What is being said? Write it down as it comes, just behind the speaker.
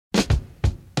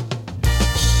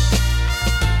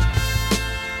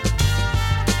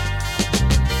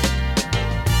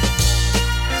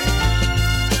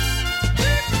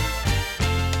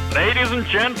and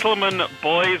gentlemen,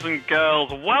 boys and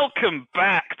girls, welcome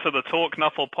back to the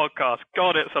talkNUFFLE podcast.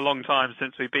 God, it's a long time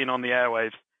since we've been on the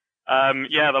airwaves.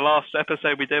 The last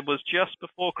episode we did was just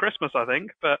before Christmas, I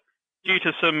think, but due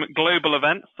to some global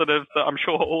events that I'm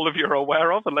sure all of you are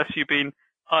aware of, unless you've been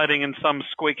hiding in some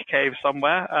squig cave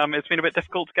somewhere, it's been a bit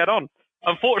difficult to get on.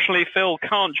 Unfortunately, Phil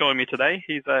can't join me today.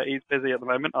 He's busy at the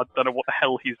moment. I don't know what the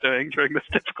hell he's doing during this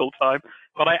difficult time.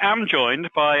 But I am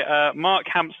joined by Mark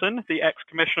Hampson, the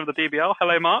ex-commissioner of the DBL.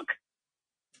 Hello, Mark.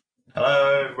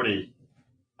 Hello, everybody.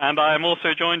 And I am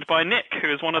also joined by Nick,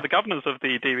 who is one of the governors of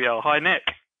the DBL. Hi, Nick.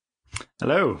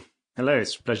 Hello. Hello,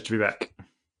 it's a pleasure to be back.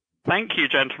 Thank you,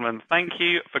 gentlemen. Thank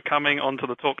you for coming onto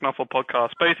the talkNUFFLE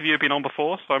podcast. Both of you have been on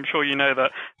before, so I'm sure you know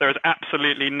that there is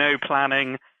absolutely no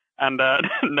planning and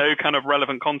no kind of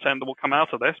relevant content that will come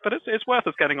out of this, but it's worth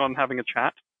us getting on and having a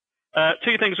chat.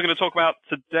 Two things we're going to talk about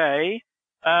today.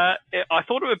 I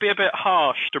thought it would be a bit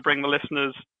harsh to bring the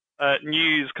listeners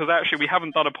news, because actually we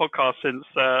haven't done a podcast since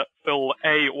Phil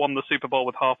A won the Super Bowl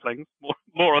with Halflings.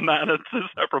 More on that in a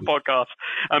separate podcast.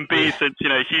 And B, since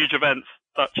huge events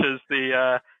such as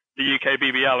the UK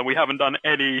BBL, and we haven't done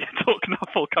any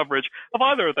talkNUFFLE coverage of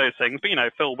either of those things. But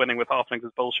Phil winning with Halflings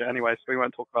is bullshit anyway, so we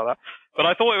won't talk about that. But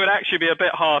I thought it would actually be a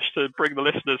bit harsh to bring the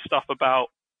listeners stuff about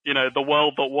the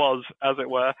world that was, as it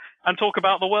were, and talk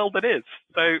about the world that is.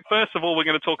 So first of all, we're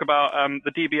going to talk about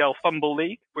the DBL Fumble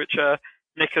League, which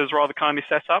Nick has rather kindly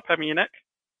set up, haven't you, Nick?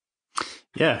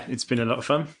 Yeah, it's been a lot of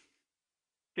fun.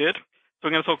 Good. So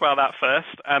we're going to talk about that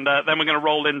first, and then we're going to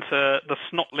roll into the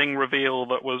Snotling reveal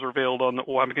that was revealed on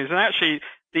Warhammer Community, and actually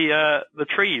the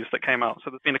trees that came out. So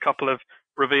there's been a couple of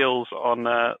reveals on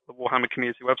the Warhammer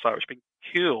Community website, which has been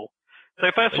cool.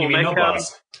 So first of all, Nick,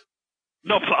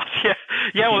 Not plus, yeah.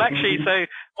 Yeah, well, actually,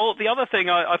 the other thing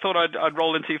I thought I'd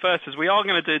roll into first is we are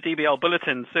going to do a DBL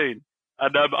bulletin soon.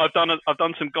 And I've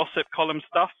done some gossip column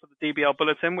stuff for the DBL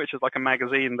Bulletin, which is like a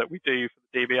magazine that we do for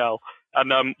the DBL.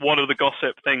 And one of the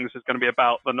gossip things is going to be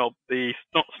about the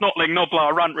Snotling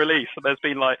Noblar rant release. So there's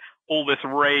been like all this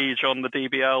rage on the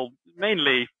DBL,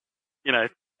 mainly,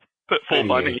 put forth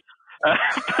by me.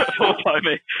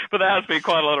 But there has been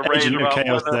quite a lot of rage Agent about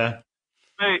chaos there.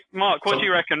 Hey, Mark, what do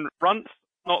you reckon? Runts,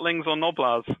 Snotlings, or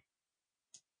Noblars?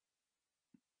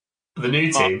 The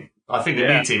new team? I think the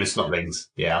new team is Snotlings.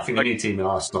 Yeah, I think the new team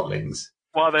are Snotlings.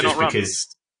 Why are they not runts?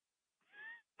 Just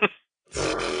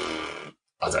because...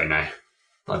 I don't know.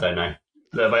 But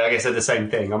I guess they're the same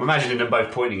thing. I'm imagining them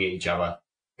both pointing at each other,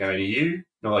 going, "Are you?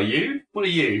 No, are you? What are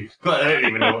you?" But I don't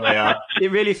even know what they are.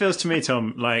 It really feels to me,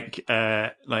 Tom, like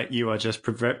you are just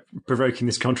provoking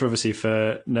this controversy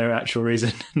for no actual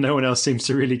reason. No one else seems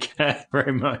to really care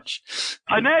very much.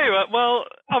 I know. Well,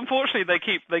 unfortunately, they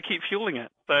keep fueling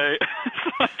it. So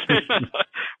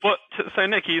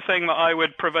Nick, are you saying that I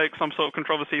would provoke some sort of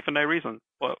controversy for no reason?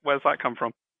 Where's that come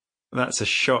from? That's a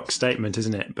shock statement,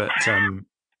 isn't it? But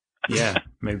yeah,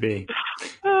 maybe.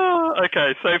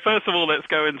 Okay, so first of all, let's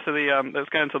go into the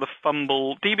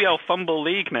DBL Fumble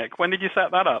League. Nick, when did you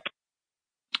set that up?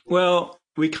 Well,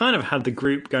 we kind of had the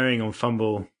group going on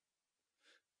Fumble,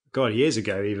 years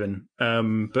ago even,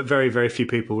 but very, very few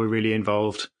people were really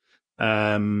involved,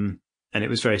 and it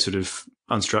was very sort of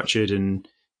unstructured, and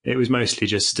it was mostly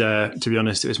just, to be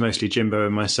honest, it was mostly Jimbo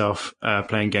and myself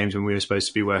playing games when we were supposed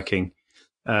to be working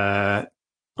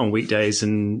on weekdays,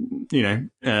 and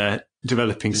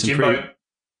developing some.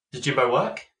 Did Jimbo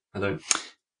work? I don't.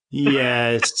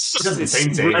 Yeah, it's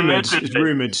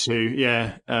rumored to.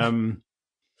 Yeah,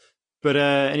 but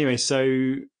anyway,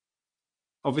 so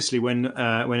obviously when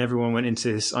everyone went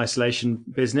into this isolation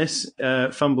business,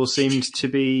 Fumble seemed to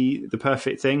be the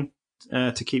perfect thing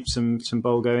to keep some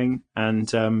bowl going, and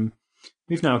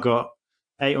we've now got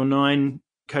 8 or 9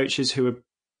 coaches who are,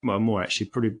 well, more actually,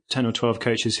 probably 10 or 12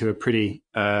 coaches who are pretty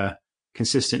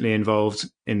consistently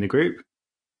involved in the group.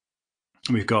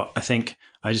 We've got, I think,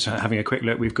 I just having a quick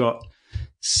look, we've got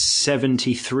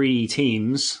 73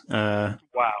 teams. Wow.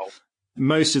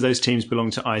 Most of those teams belong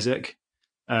to Isaac.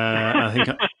 I think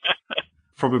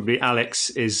probably Alex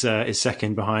is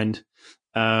second behind.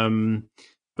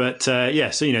 But so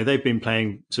they've been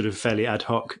playing sort of fairly ad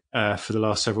hoc for the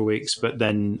last several weeks. But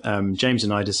then James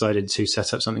and I decided to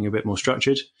set up something a bit more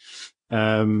structured,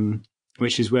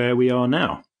 which is where we are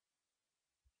now.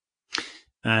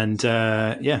 And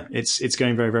it's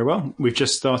going very, very well. We've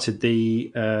just started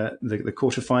the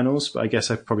quarterfinals, but I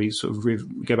guess I probably sort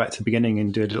of go back to the beginning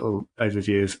and do a little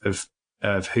overview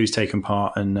of who's taken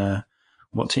part and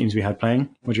what teams we had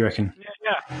playing. What do you reckon?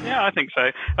 Yeah, I think so.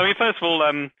 I mean, first of all,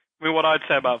 what I'd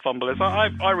say about Fumble is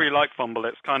I really like Fumble.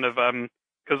 It's kind of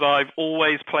because I've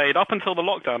always played up until the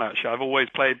lockdown. Actually, I've always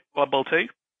played Blood Bowl 2.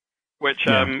 which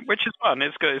is fun.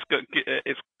 It's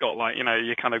got like, you know,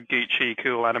 your kind of Gucci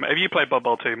cool anime. Have you played Blood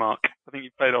Bowl 2, Mark? I think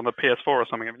you played on the PS4 or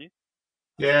something, haven't you?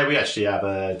 Yeah, we actually have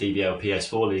a DBL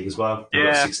PS4 league as well. We've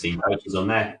got 16 coaches on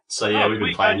there. So yeah, we've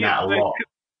been playing that a lot.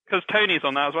 Because Tony's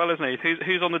on that as well, isn't he?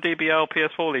 Who's on the DBL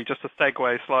PS4 league? Just to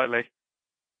segue slightly.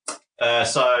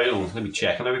 Let me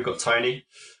check. I know we've got Tony.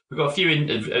 We've got a few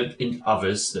in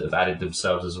others that have added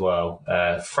themselves as well.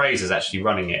 Fraser's actually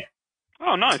running it.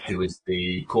 Oh, nice. Who was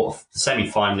the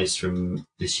semi-finalist from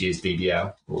this year's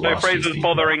DBL. So Fraser's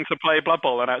bothering to play Blood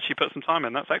Bowl and actually put some time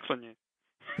in. That's excellent news.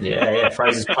 Yeah,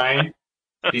 Fraser's playing.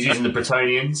 He's using the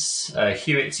Bretonians.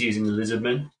 Hewitt's using the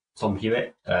Lizardmen. Tom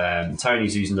Hewitt.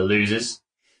 Tony's using the Losers,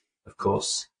 of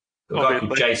course. Got a guy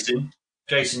called Jason.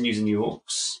 Jason using the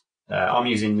Orcs. I'm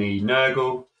using the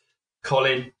Nurgle.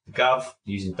 Colin, the Gov,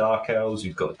 using Dark Elves.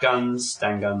 We've got Guns.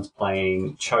 Dan Guns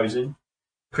playing Chosen.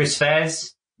 Chris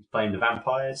Fairs, he's playing the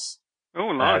Vampires.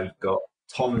 Oh, nice. We've got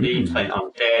Tom Dean playing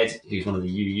Undead, who's one of the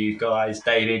UU guys.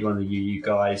 David, one of the UU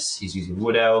guys. He's using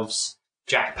Wood Elves.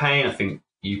 Jack Payne, I think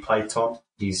you played, Tom.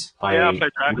 He's playing... Yeah, I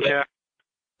played Jack,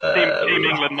 Team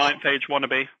England 9th Age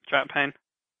wannabe, Jack Payne.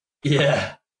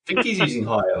 Yeah. I think he's using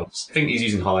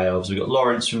High Elves. We've got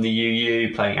Lawrence from the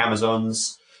UU playing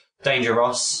Amazons. Danger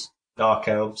Ross, Dark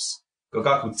Elves. Got a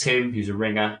guy called Tim, who's a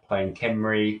ringer, playing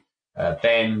Khemri.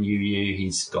 Ben, UU,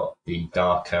 he's got the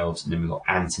Dark Elves. And then we've got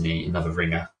Anthony, another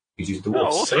ringer, who's used the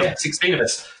Dwarves. Oh, awesome. So yeah, 16 of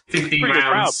us. 15 Pretty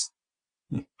rounds.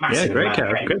 Yeah,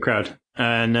 great crowd.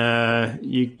 And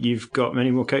you've got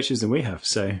many more coaches than we have.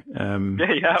 So yeah,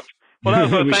 you have. Well,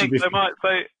 that's what I was saying.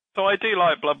 So I do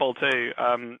like Blood Bowl 2.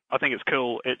 I think it's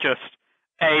cool. It just,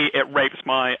 it rapes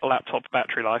my laptop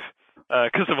battery life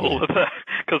because of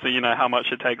you know how much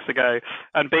it takes to go,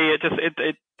 and B,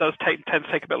 it does tend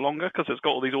to take a bit longer because it's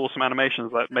got all these awesome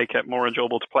animations that make it more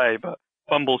enjoyable to play. But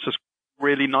Bumble's just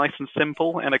really nice and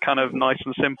simple in a kind of nice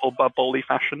and simple Blood Bowl-y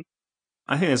fashion.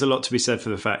 I think there's a lot to be said for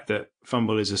the fact that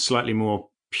Fumble is a slightly more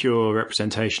pure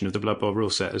representation of the Blood Bowl rule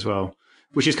set as well,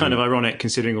 which is kind of ironic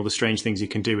considering all the strange things you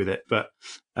can do with it. But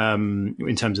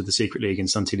in terms of the Secret League and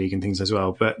Sunty League and things as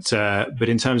well. But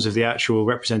in terms of the actual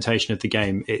representation of the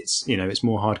game, it's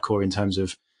more hardcore in terms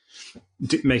of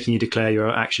making you declare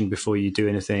your action before you do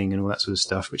anything and all that sort of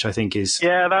stuff, which I think is...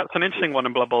 Yeah, that's an interesting one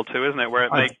in Blood Bowl 2, isn't it? Where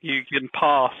you can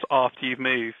pass after you've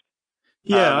moved.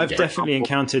 Yeah, I've definitely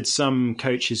encountered some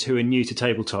coaches who are new to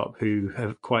tabletop who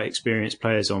have quite experienced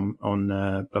players on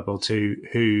Blood Bowl 2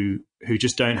 who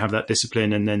just don't have that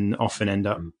discipline and then often end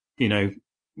up,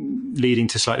 leading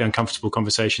to slightly uncomfortable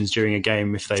conversations during a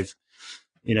game if they've,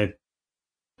 they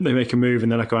make a move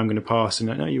and they're like, oh, I'm going to pass. And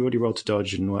like, no, you already rolled to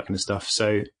dodge and all that kind of stuff.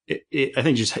 So I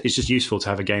think it's just useful to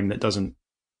have a game that doesn't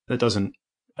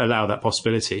allow that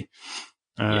possibility.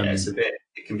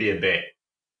 It can be a bit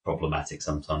problematic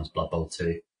sometimes, Blood Bowl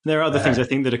 2. There are other things I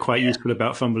think that are quite useful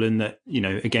about Fumble in that,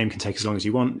 a game can take as long as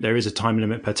you want. There is a time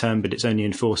limit per turn, but it's only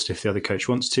enforced if the other coach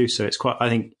wants to. So it's quite, I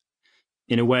think,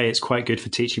 in a way, it's quite good for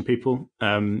teaching people.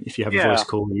 If you have a voice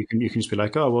call, you can just be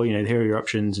like, oh, well, here are your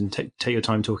options and take your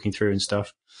time talking through and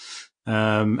stuff.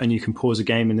 And you can pause a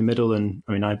game in the middle. And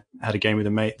I mean, I had a game with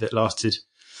a mate that lasted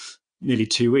nearly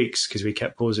 2 weeks because we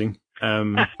kept pausing.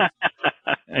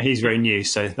 He's very new,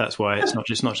 so that's why it's not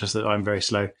just that I'm very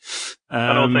slow.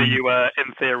 And also, you were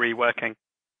in theory working.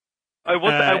 Oh,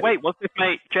 was this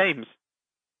mate James?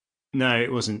 No,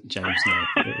 it wasn't James. No,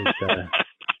 it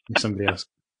was somebody else.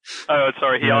 Oh,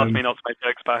 sorry. He asked me not to make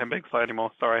jokes about him being slow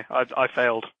anymore. Sorry, I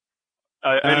failed.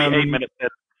 Only 8 minutes in.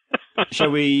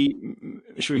 Shall we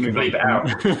bleep it out?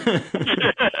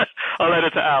 I'll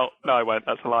edit it out. No, I won't.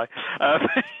 That's a lie.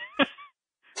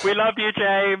 We love you,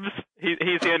 James.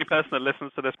 He's the only person that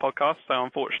listens to this podcast, so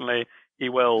unfortunately he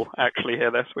will actually hear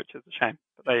this, which is a shame.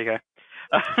 But there you go.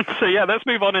 So yeah, let's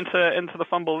move on into the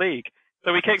Fumble League.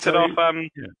 So we kicked it off. Carry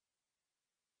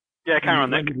on,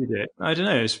 Nick. When did we do it? I don't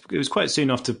know. It was quite soon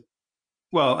after.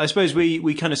 Well, I suppose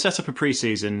we kind of set up a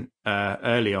pre-season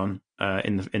early on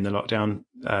in the lockdown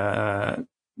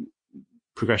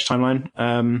progression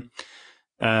timeline,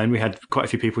 and we had quite a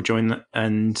few people join that,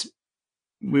 and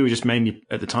we were just mainly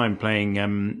at the time playing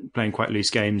quite loose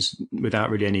games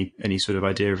without really any sort of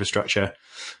idea of a structure.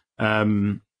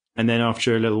 And then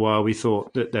after a little while, we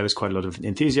thought that there was quite a lot of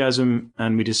enthusiasm,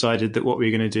 and we decided that what we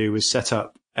were going to do was set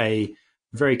up a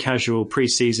very casual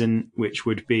pre-season, which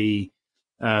would be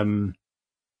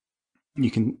you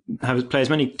can play as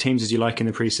many teams as you like in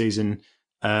the pre-season,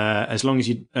 as long as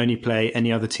you only play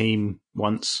any other team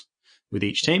once with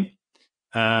each team,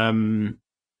 and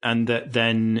that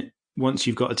then once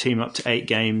you've got a team up to 8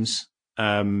 games,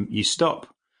 you stop,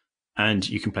 and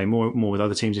you can play more with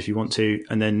other teams if you want to.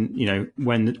 And then,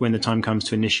 when the time comes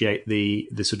to initiate the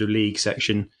sort of league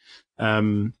section,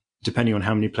 depending on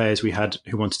how many players we had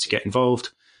who wanted to get involved,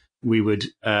 we would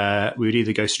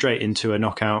either go straight into a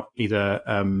knockout, either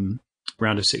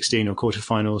round of 16 or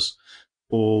quarterfinals,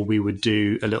 or we would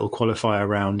do a little qualifier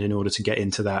round in order to get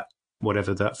into that,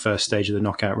 whatever that first stage of the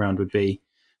knockout round would be.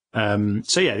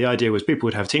 The idea was people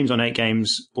would have teams on 8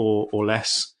 games or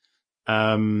less,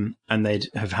 and they'd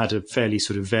have had a fairly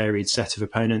sort of varied set of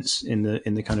opponents in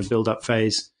the kind of build-up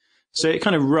phase. So it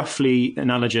kind of roughly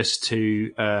analogous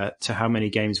to how many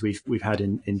games we've had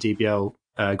in DBL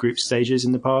group stages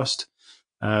in the past.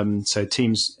 So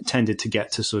teams tended to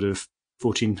get to sort of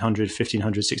 1400,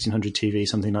 1500, 1600 TV,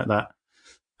 something like that.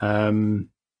 It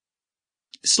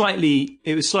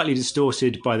was slightly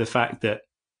distorted by the fact that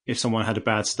if someone had a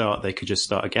bad start, they could just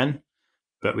start again.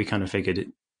 But we kind of figured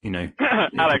it,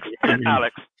 Alex.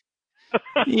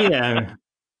 Yeah.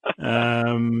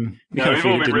 We've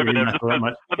all been riveted.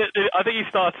 I think you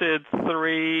started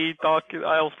 3 Dark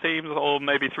Elves teams, or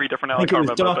maybe 3 different elves. I think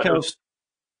it was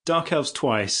Dark Elves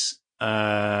twice.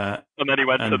 And then he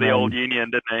went to the old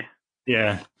Union, didn't he?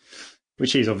 Yeah.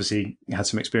 Which he's obviously had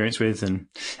some experience with. And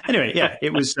anyway, yeah,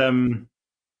 it was, so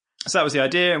that was the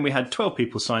idea. And we had 12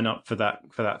 people sign up for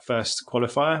that first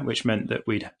qualifier, which meant that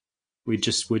we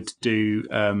would do,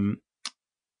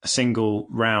 a single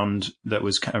round that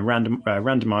was kind of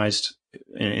randomized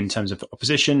in terms of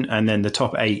opposition. And then the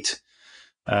top 8,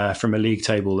 from a league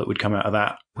table that would come out of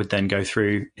that would then go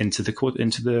through into the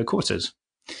quarters.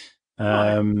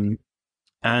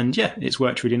 And yeah, it's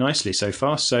worked really nicely so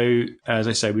far. So as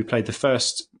I say, we played the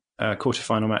first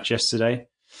quarterfinal match yesterday,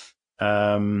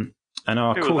 and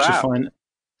our quarterfinal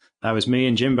that was me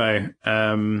and Jimbo.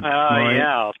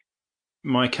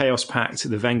 My Chaos Pact,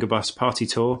 the Vengabus Party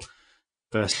Tour,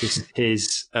 versus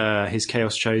his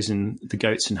Chaos Chosen, the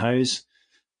Goats and Hose.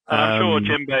 I'm sure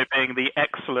Jimbo, being the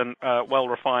excellent,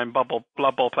 well-refined Blood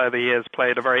Bowl player that he is,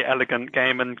 played a very elegant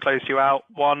game and closed you out,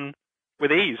 won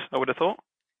with ease, I would have thought.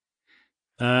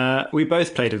 We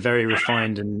both played a very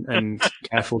refined and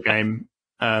careful game.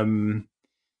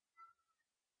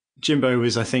 Jimbo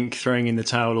was, I think, throwing in the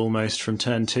towel almost from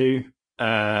turn 2,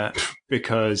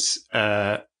 because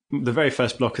the very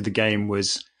first block of the game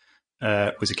was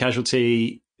a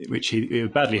casualty, which he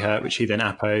was badly hurt, which he then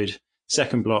appoed.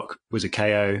 Second block was a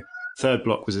KO. Third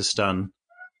block was a stun,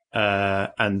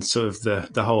 and sort of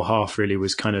the whole half really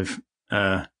was kind of.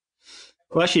 Well,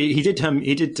 actually, he did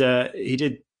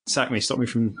sack me, stop me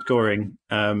from scoring.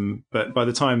 But by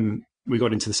the time we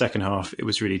got into the second half, it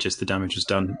was really just the damage was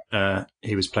done.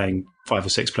 He was playing 5 or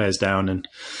 6 players down, and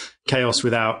Chaos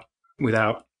without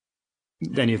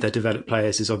any of their developed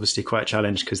players is obviously quite a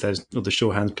challenge, because the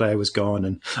sure hands player was gone.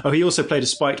 And he also played a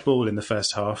spiked ball in the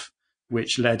first half,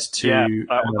 which led to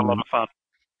that was a lot of fun.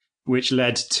 Which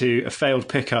led to a failed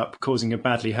pickup, causing a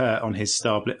badly hurt on his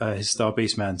star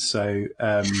beastman. So,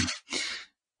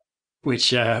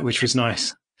 which was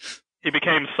nice. He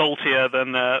became saltier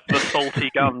than the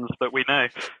salty guns that we know,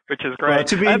 which is great. Well,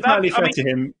 to be entirely fair to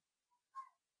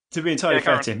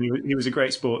him, he was a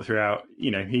great sport throughout.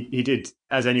 He did,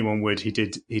 as anyone would, he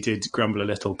did grumble a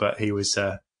little, but he was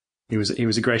a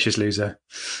gracious loser,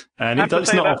 and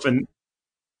it's not often.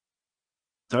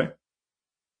 Sorry,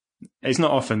 it's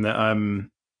not often that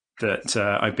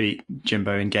I beat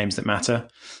Jimbo in games that matter.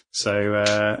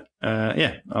 So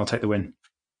I'll take the win.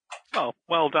 Oh,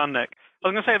 well done, Nick. I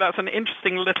was going to say that's an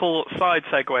interesting little side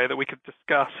segue that we could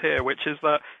discuss here, which is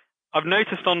that I've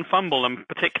noticed on Fumble, and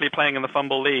particularly playing in the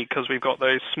Fumble League, because we've got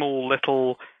those small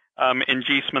little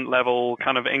inducement level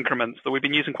kind of increments, that we've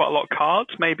been using quite a lot of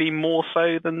cards, maybe more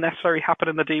so than necessarily happen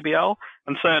in the DBL,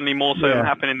 and certainly more so than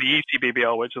happen in the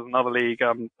UCBBL, which is another league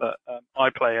that I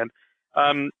play in.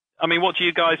 I mean, what do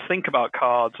you guys think about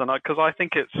cards? And because I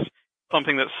think it's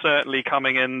something that's certainly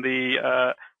coming in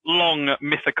the long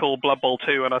mythical Blood Bowl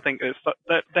 2, and I think it's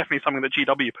definitely something that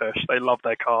GW push. They love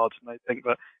their cards, and they think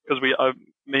that because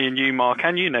me and you, Mark,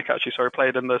 and you, Nick, actually,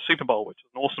 played in the Super Bowl, which is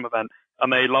an awesome event,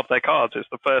 and they love their cards. It's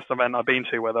the first event I've been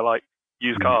to where they're like,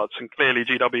 use cards, and clearly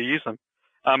GW use them.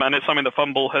 And it's something that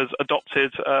Fumble has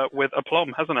adopted with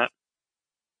aplomb, hasn't it?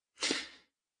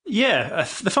 Yeah,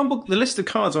 the list of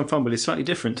cards on Fumble is slightly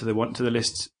different to the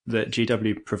list that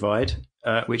GW provide,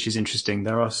 which is interesting.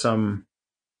 There are some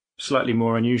slightly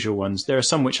more unusual ones. There are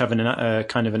some which have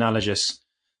kind of analogous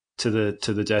to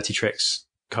the Dirty Tricks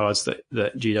cards that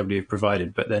GW have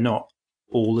provided, but they're not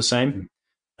all the same,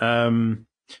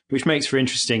 which makes for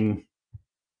interesting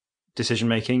decision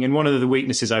making. And one of the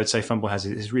weaknesses I would say Fumble has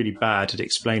is really bad at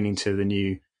explaining to the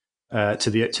new to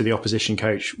the opposition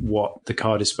coach what the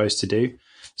card is supposed to do.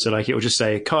 So like it will just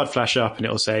say card flash up, and it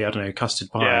will say, I don't know, custard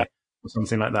pie or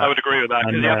something like that. I would agree with that,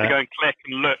 because you have to go and click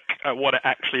and look at what it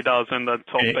actually does in the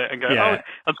top bit and go, oh.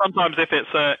 And sometimes if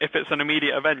it's an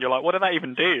immediate event, you're like, what did that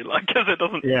even do? Like, because it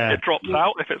doesn't, it drops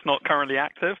out if it's not currently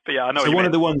active. But yeah, I know. So one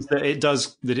of the ones that it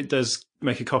does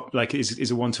make a copy, like is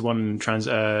a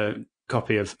 1-to-1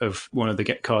 copy of one of the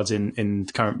get cards in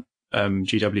the current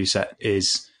GW set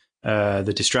is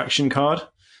the distraction card.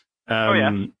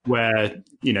 Where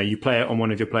you play it on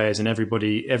one of your players, and every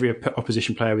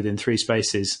opposition player within 3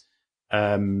 spaces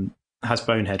has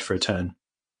Bonehead for a turn,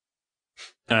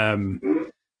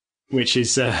 which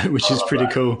is pretty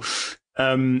cool.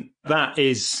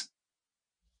 That's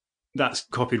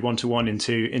copied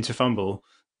 1-to-1 into Fumble,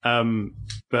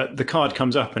 but the card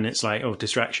comes up and it's like, oh,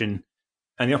 distraction,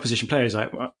 and the opposition player is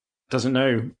like, well, doesn't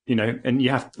know, and you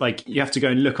have to go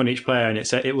and look on each player, and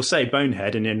it will say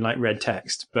Bonehead and in like red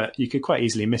text, but you could quite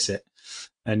easily miss it,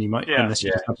 and you might unless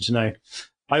you just happen to know.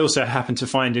 I also happened to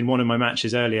find in one of my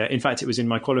matches earlier, in fact, it was in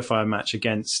my qualifier match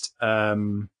against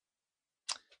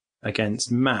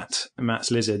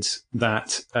Matt's Lizards,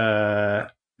 that the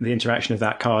interaction of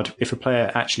that card, if a player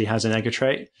actually has an Ega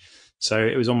trait, so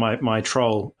it was on my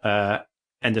troll,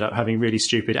 ended up having really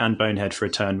stupid and Bonehead for a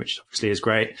turn, which obviously is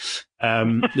great.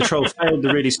 The troll failed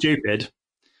the really stupid,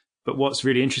 but what's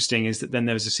really interesting is that then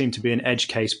there seemed to be an edge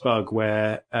case bug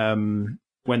where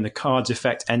when the card's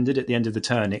effect ended at the end of the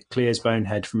turn, it clears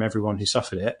Bonehead from everyone who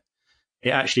suffered it. It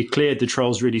actually cleared the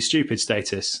troll's really stupid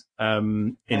status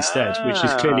instead, which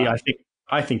is clearly,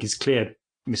 I think is clear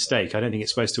mistake. I don't think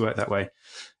it's supposed to work that way,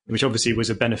 which obviously was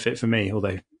a benefit for me,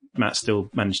 although Matt still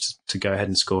managed to go ahead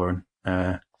and score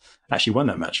and actually won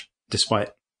that match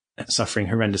despite suffering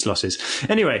horrendous losses.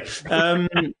 Anyway, so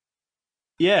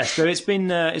it's been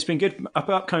good.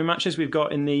 Upcoming matches we've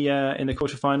got in the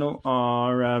quarterfinal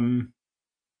are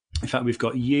in fact we've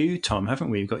got you, Tom,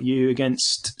 haven't we? We've got you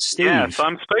against Steve. Yeah, so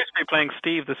I'm supposed to be playing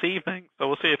Steve this evening, so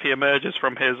we'll see if he emerges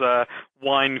from his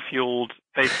wine-fueled,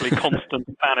 basically constant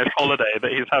Spanish holiday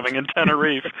that he's having in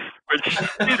Tenerife, which seems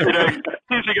to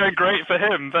be going great for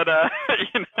him, but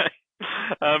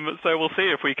so we'll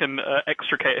see if we can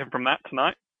extricate him from that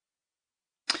tonight.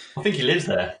 I think he lives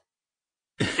there.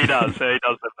 He does. He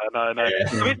does live there. No. Yeah.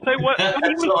 I mean, so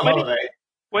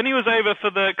when he was over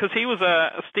because he was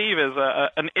Steve is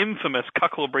an infamous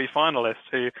Cuckleberry finalist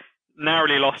who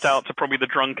narrowly lost out to probably the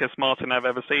drunkest Martin I've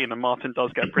ever seen, and Martin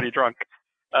does get pretty drunk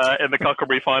in the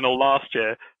Cuckleberry final last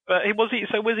year. But was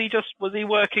he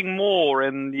working more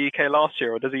in the UK last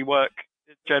year, or does he work?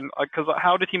 Because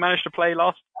how did he manage to play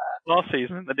last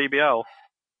season in the DBL?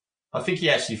 I think he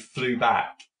actually flew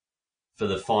back for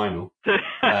the final.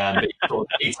 But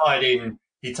he tied in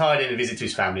a visit to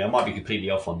his family. I might be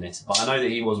completely off on this, but I know that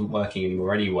he wasn't working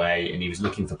anymore anyway, and he was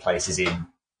looking for places in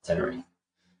Tenerife.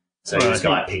 So he was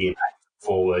like picking back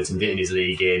forwards and getting his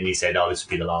league in. He said, "Oh, this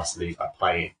will be the last league I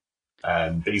play."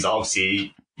 But he's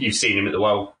obviously, you've seen him at the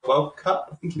World Cup.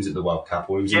 I think he was at the World Cup,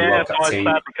 or he was in the World Cup team.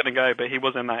 Yeah, I sadly couldn't go, but he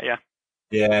was in that. Yeah.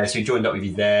 Yeah, so he joined up with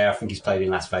you there. I think he's played in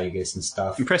Las Vegas and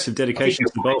stuff. Impressive dedication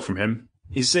to the bowl from him.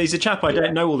 He's a chap I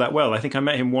don't know all that well. I think I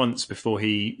met him once before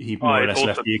he more or less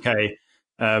left the UK.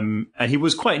 And he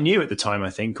was quite new at the time, I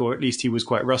think, or at least he was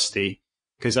quite rusty,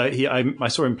 because I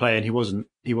saw him play and he wasn't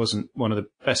one of the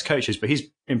best coaches, but he's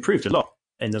improved a lot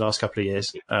in the last couple of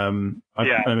years. I've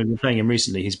been playing him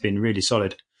recently. He's been really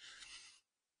solid.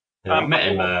 Yeah, I met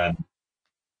him. I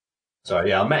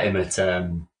met him at.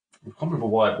 I can't remember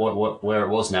where it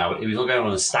was now. He was going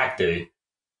on a stag do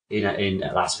in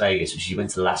Las Vegas, which he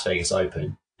went to the Las Vegas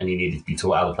Open, and he needed to be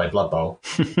taught how to play Blood Bowl.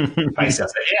 Basically, I said,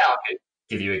 "Yeah, I could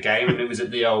give you a game," and it was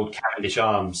at the old Cavendish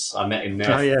Arms. I met him there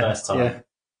for the first time,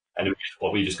 and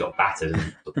we just got battered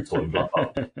and taught him Blood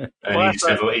Bowl. And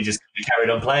he just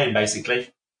carried on playing, basically.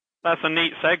 That's a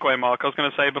neat segue, Mark. I was going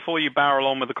to say, before you barrel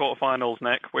on with the quarterfinals,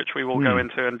 Nick, which we will go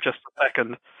into in just a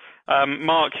second.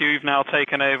 Mark, you've now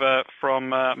taken over from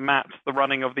Matt the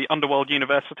running of the Underworld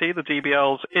University, the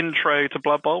DBL's intro to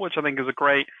Blood Bowl, which I think is a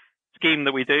great scheme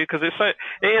that we do, because it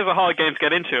is a hard game to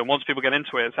get into, and once people get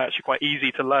into it, it's actually quite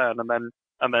easy to learn, and then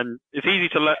it's easy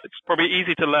to learn. It's probably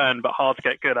easy to learn, but hard to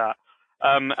get good at.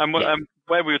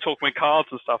 Where we were talking with cards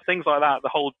and stuff, things like that,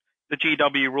 the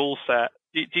GW rule set.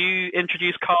 Do you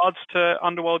introduce cards to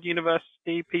Underworld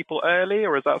University people early,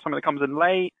 or is that something that comes in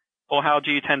late, or how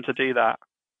do you tend to do that?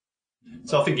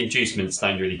 So I think inducements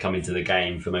don't really come into the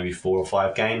game for maybe 4 or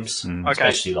 5 games,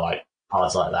 especially like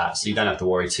cards like that. So you don't have to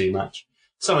worry too much.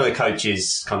 Some of the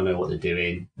coaches kind of know what they're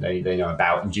doing. They know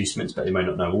about inducements, but they may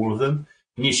not know all of them.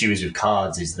 The issue is with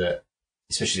cards is that,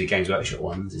 especially the Games Workshop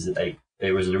ones, is that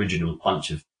there was an original bunch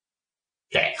of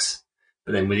decks,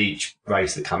 but then with each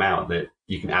race that come out, that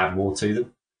you can add more to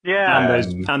them. Yeah.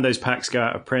 And those packs go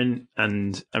out of print.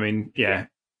 And I mean,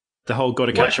 the whole got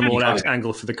to catch them all out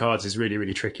angle for the cards is really,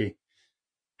 really tricky.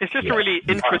 It's just a really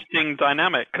interesting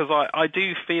dynamic because I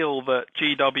do feel that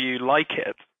GW like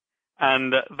it,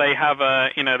 and they have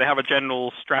a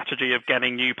general strategy of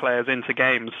getting new players into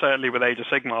games. Certainly with Age of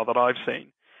Sigmar that I've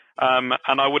seen,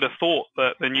 and I would have thought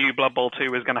that the new Blood Bowl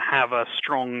 2 is going to have a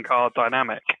strong card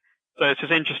dynamic. So it's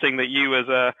just interesting that you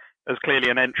as clearly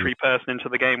an entry person into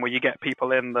the game where you get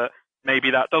people in that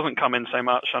maybe that doesn't come in so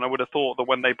much. And I would have thought that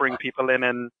when they bring people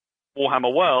in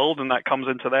Warhammer World and that comes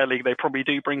into their league, they probably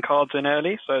do bring cards in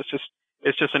early. So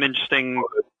it's just an interesting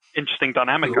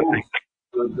dynamic, I think.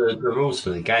 The rules for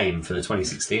the game for the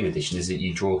 2016 edition is that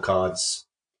you draw cards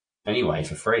anyway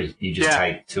for free. You just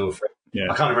take 2 or 3. Yeah.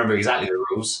 I can't remember exactly the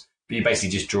rules, but you basically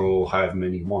just draw however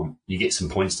many you want. You get some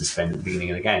points to spend at the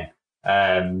beginning of the game.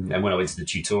 And when I went to the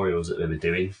tutorials that they were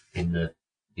doing in the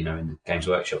Games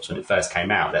Workshops when it first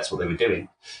came out, that's what they were doing.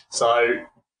 So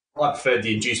I preferred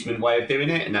the inducement way of doing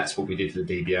it, and that's what we did for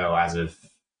the DBL as of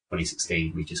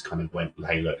 2016. We just kind of went,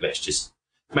 hey, look, let's just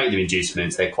make the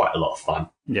inducements. They're quite a lot of fun.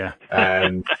 Yeah.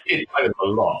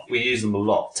 We use them a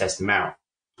lot, test them out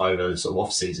over the sort of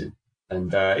off season.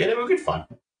 And they were good fun.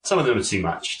 Some of them are too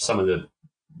much. Some of the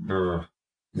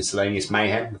miscellaneous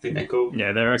mayhem, I think they're called.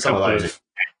 Yeah, there are a couple of...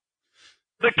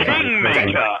 The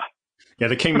Kingmaker! Yeah,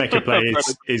 the Kingmaker play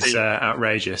is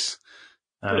outrageous.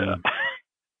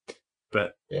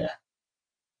 But yeah,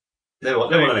 they're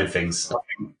one of them things. If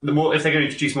they're going to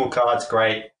introduce more cards,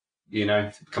 great. If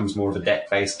it becomes more of a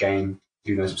deck-based game,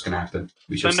 who knows what's going to happen?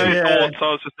 Thoughts.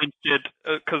 I was just interested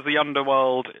because the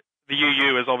Underworld, the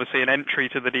UU is obviously an entry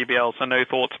to the DBL. So no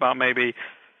thoughts about maybe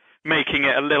making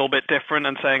it a little bit different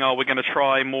and saying, we're going to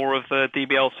try more of the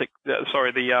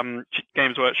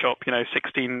Games Workshop,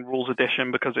 16 rules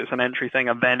edition because it's an entry thing,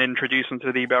 and then introduce them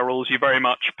to the DBL rules. You very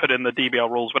much put in the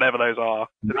DBL rules, whatever those are.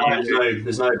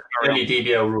 There's no only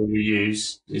DBL rule we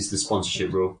use is the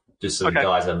sponsorship rule, just so the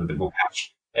guys have a bit more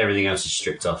cash. Everything else is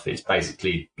stripped off. It's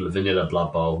basically vanilla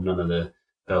Blood Bowl, none of the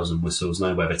bells and whistles,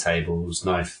 no weather tables,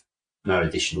 no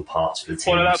additional parts for the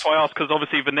teams. Well, that's why I asked, because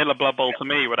obviously vanilla Blood Bowl to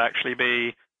me would actually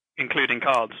be including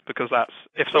cards, because that's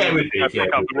if someone pick up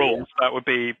the rules, that would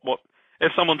be what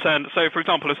if someone turned. So, for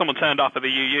example, if someone turned up at the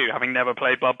UU having never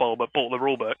played Blood Bowl but bought the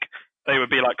rulebook, they would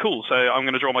be like, "Cool, so I'm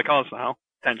going to draw my cards now."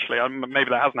 Potentially, maybe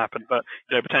that hasn't happened, but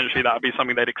potentially that would be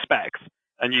something they'd expect,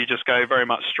 and you just go very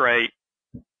much straight,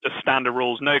 just standard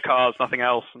rules, no cards, nothing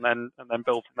else, and then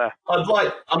build from there.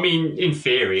 In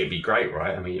theory, it'd be great,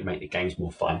 right? It'd make the games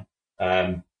more fun,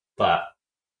 but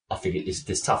I think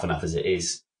it's tough enough as it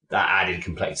is. That added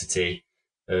complexity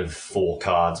of 4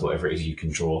 cards, whatever it is you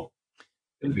can draw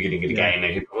at the beginning of the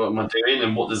game. What am I doing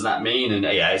and what does that mean? And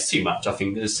it's too much. I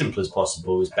think as simple as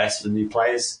possible is best for new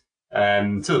players.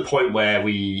 To the point where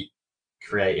we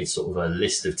created sort of a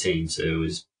list of teams. So it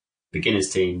was beginners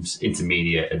teams,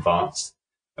 intermediate, advanced.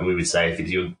 And we would say, if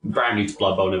you're brand new to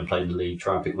Blood Bowl, never played in the league,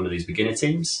 try and pick one of these beginner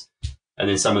teams. And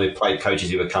then some of the coaches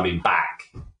who were coming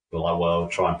back were like, well,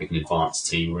 try and pick an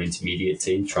advanced team or intermediate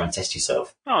team, try and test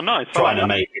yourself. Oh, nice. Trying to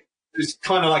make it. It's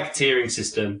kind of like a tiering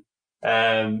system,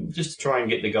 just to try and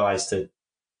get the guys to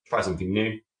try something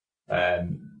new.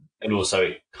 And also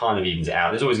it kind of evens it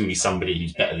out. There's always going to be somebody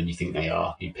who's better than you think they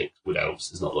are who picked Wood Elves.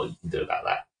 There's not a lot you can do about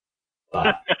that.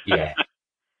 But yeah,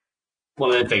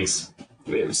 one of the things,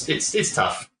 it's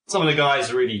tough. Some of the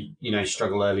guys really,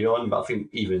 struggle early on, but I think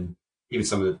even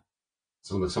some of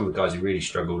the guys who really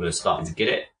struggled are starting to get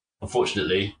it.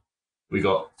 Unfortunately, we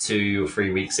got 2 or 3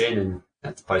 weeks in and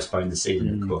had to postpone the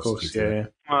season, of course. Yeah.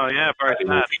 Oh, yeah, very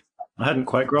sad. I hadn't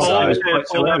quite grasped it. It was quite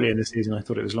so early in the season. I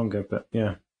thought it was longer, but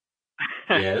yeah.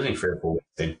 Yeah, there's only 3 or 4 weeks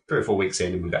in. 3 or 4 weeks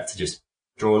in, and we've had to just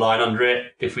draw a line under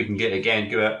it. If we can get it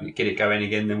going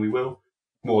again, then we will.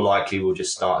 More likely, we'll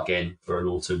just start again for an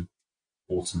autumn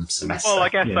semester. Well, I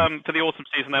guess for the autumn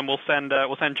season, then we'll send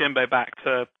Jimbo back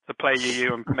to play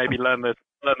UU and maybe learn the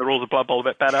rules of Blood Bowl a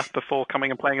bit better before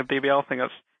coming and playing a DBL. I think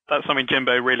that's something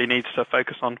Jimbo really needs to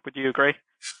focus on. Would you agree?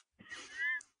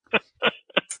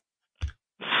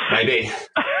 Maybe.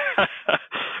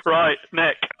 Right,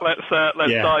 Nick. Let's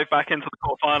dive back into the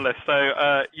quarterfinalists.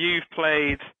 So you've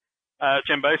played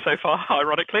Jimbo so far,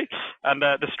 ironically, and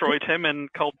destroyed him in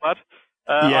cold blood.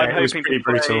 I'm hoping to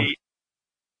play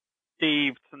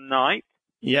Steve tonight.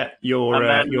 Yeah,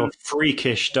 your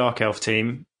freakish Dark Elf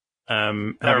team.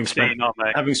 Having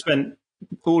spent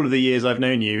all of the years I've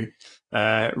known you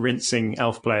rinsing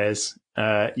elf players,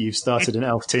 you've started an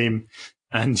elf team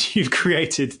and you've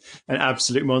created an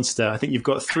absolute monster. I think you've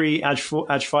got 3 Edge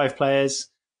 5 players.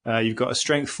 You've got a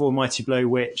Strength 4 Mighty Blow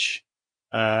Witch.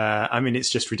 It's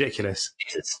just ridiculous.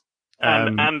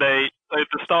 And a So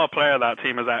the star player of that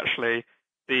team is actually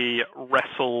the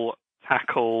wrestle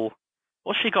tackle.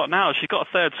 What's she got now? She's got a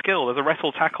third skill. There's a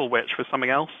wrestle tackle witch with something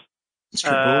else.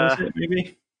 Strip ball, is it,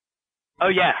 maybe? Oh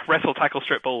yeah, wrestle tackle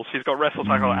strip ball. She's got wrestle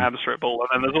tackle and strip ball, and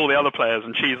then there's all the other players,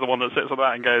 and she's the one that sits on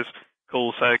that and goes,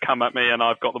 "Cool, so come at me, and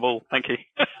I've got the ball. Thank you."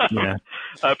 Yeah.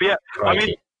 But yeah, I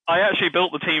mean, I actually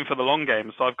built the team for the long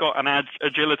game, so I've got an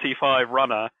agility 5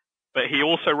 runner, but he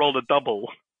also rolled a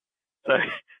double, so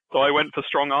I went for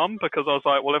strong arm because I was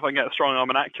like, well, if I can get strong arm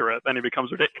and accurate, then he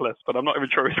becomes ridiculous. But I'm not even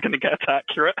sure he's going to get to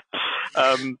accurate.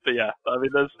 But yeah, I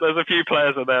mean, there's a few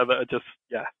players in there that are just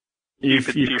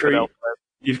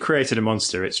You've created a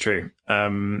monster. It's true.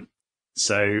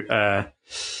 So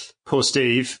poor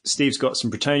Steve. Steve's got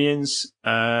some Bretonians.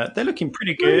 They're looking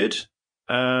pretty good.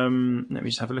 Let me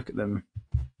just have a look at them.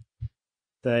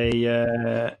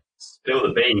 They spill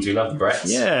the beans. We love the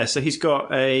Brets. Yeah. So he's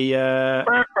got a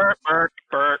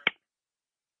Burke.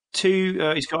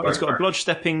 He's got a blodge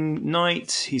stepping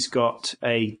knight. He's got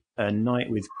a knight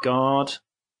with guard,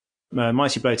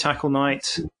 mighty blow tackle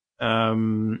knight,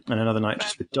 and another knight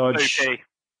just with dodge.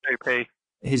 OP.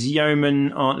 His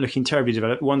yeomen aren't looking terribly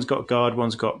developed. One's got guard,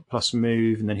 one's got plus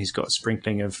move, and then he's got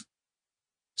sprinkling of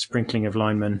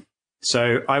linemen.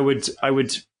 So I would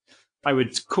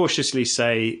cautiously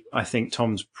say I think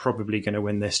Tom's probably going to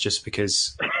win this just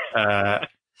because.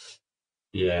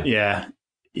 Yeah,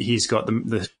 he's got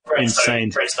the insane.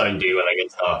 Brits don't do well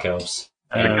against Dark Elves.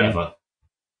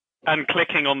 And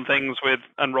clicking on things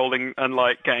and rolling and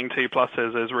like getting 2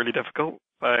 pluses is really difficult.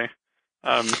 So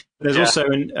there's also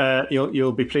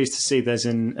you'll be pleased to see there's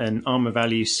an armor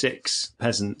value 6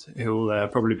 peasant who'll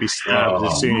probably be stabbed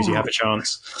as soon as you have a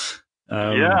chance.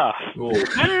 Ninja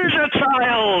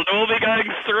Child will be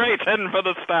going straight in for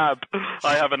the stab.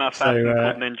 I have an assassin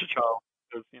called Ninja Child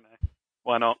because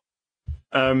why not?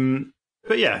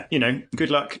 But yeah, good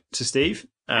luck to Steve.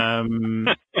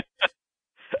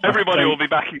 Everybody will be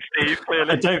backing Steve,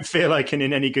 clearly. I don't feel I can,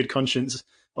 in any good conscience,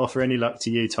 offer any luck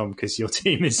to you, Tom, because your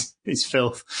team is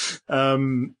filth.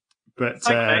 But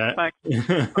thanks.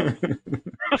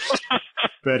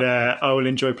 But I will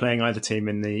enjoy playing either team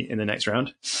in the next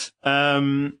round.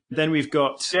 Then we've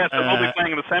got so we'll be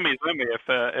playing in the semis, won't we?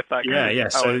 If that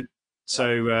goes.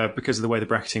 So because of the way the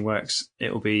bracketing works,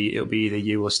 it'll be either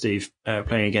you or Steve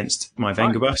playing against my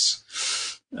Vengabus.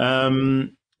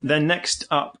 Then next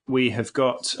up we have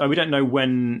got. We don't know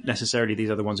when necessarily these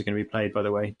other ones are going to be played, by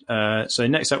the way. So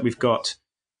next up we've got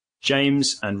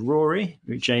James and Rory.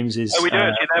 James is. Oh, we do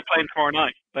actually. They're playing tomorrow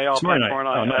night. They are playing tomorrow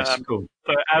night. Oh, nice, cool.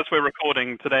 So as we're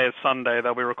recording, today is Sunday.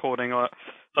 They'll be recording.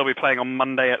 They'll be playing on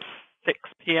Monday at 6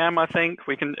 p.m. I think.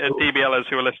 We can DBLers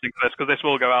who are listening to this, because this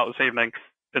will go out this evening,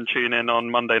 can tune in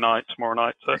on Monday night, tomorrow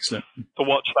night, to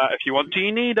watch that if you want.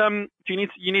 You need to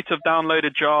have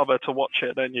downloaded Java to watch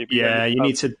it, don't you? Yeah, you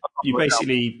need to. You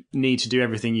basically need to do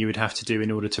everything you would have to do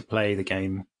in order to play the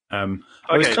game. I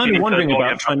was kind of wondering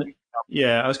about trying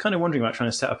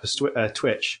to set up a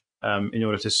Twitch in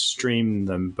order to stream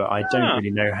them, but I don't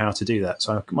really know how to do that.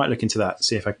 So I might look into that,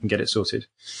 see if I can get it sorted.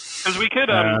 Because we could,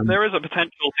 there is a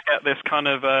potential to get this kind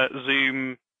of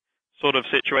Zoom sort of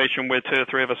situation with 2 or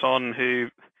 3 of us on who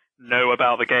know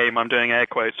about the game. I'm doing air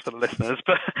quotes for the listeners,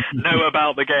 but know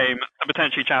about the game and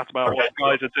potentially chat about what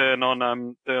guys are doing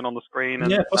on the screen.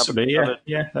 And possibly.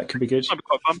 Yeah, that could be good. That'd be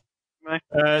quite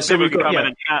fun. So we we've can got come in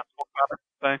and chat. Talk about it,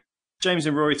 so. James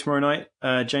and Rory tomorrow night.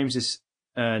 James's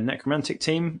necromantic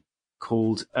team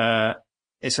called.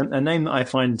 It's a name that I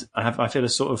find I feel a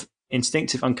sort of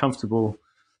instinctive, uncomfortable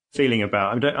feeling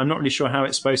about. I'm not really sure how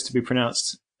it's supposed to be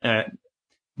pronounced.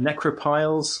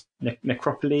 Necropiles,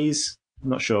 necropoles. I'm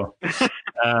not sure.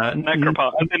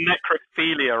 Necropile, as in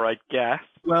necrophilia, I guess.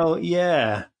 Well,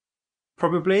 yeah,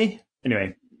 probably.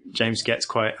 Anyway, James gets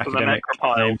quite academic.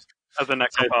 As a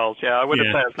necropiles, I would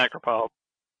have said as necropile.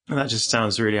 That just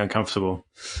sounds really uncomfortable.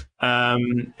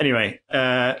 Anyway,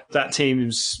 that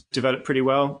team's developed pretty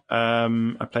well.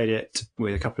 I played it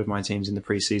with a couple of my teams in the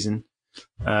preseason.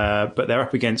 But they're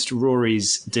up against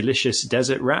Rory's delicious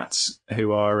desert rats,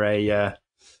 who are a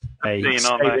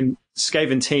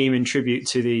Skaven team in tribute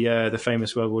to the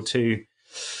famous World War II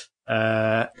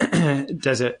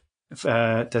desert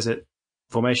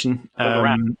formation.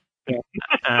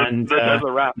 And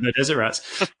the desert rats,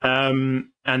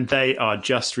 and they are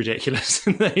just ridiculous.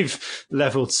 They've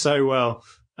leveled so well.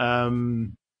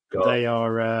 They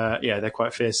are, they're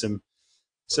quite fearsome.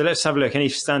 So let's have a look. Any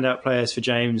standout players for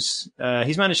James?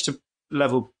 He's managed to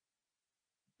level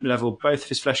both of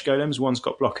his flesh golems. One's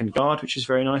got block and guard, which is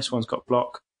very nice. One's got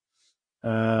block.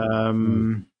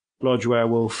 Blodge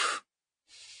werewolf.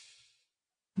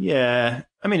 Yeah,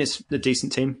 I mean it's a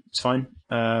decent team. It's fine.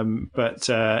 But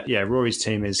Rory's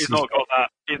team is. He's not got that.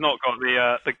 He's not got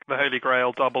the Holy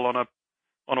Grail double on a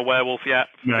werewolf yet.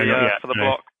 Not yet, for the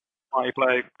block. Mighty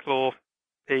blow, claw,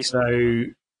 piece. So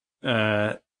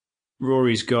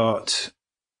Rory's got.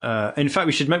 In fact,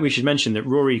 we should mention that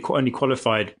Rory only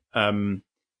qualified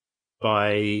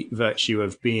by virtue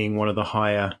of being one of the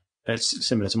higher. It's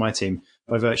similar to my team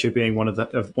by virtue of being one of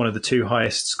the two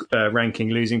highest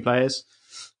ranking losing players.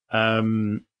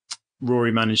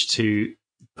 Rory managed to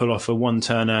pull off a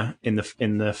one-turner in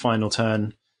the final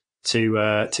turn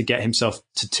to get himself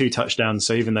to 2 touchdowns.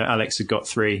 So even though Alex had got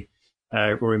 3,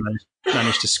 Rory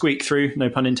managed to squeak through. No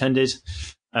pun intended.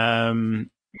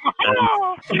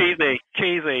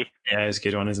 Cheesy. Yeah, it's a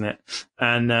good one, isn't it?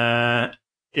 And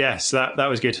so that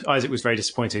was good. Isaac was very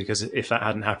disappointed because if that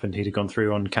hadn't happened, he'd have gone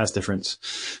through on CAS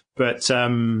difference. But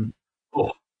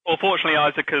well, fortunately,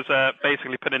 Isaac has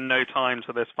basically put in no time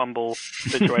to this fumble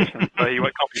situation, so he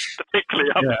can't be particularly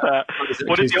upset. Yeah.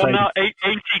 What is he on now? 80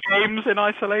 games in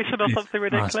isolation or something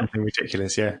ridiculous? Something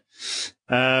ridiculous, yeah.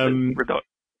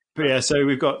 But yeah, so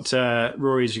we've got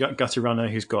Rory's got Gutter Runner,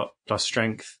 who's got plus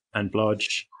strength and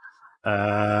blodge,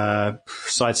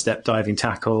 sidestep, diving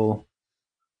tackle.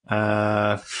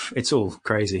 It's all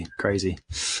crazy.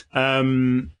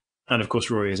 And of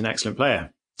course, Rory is an excellent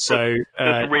player. So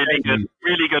really good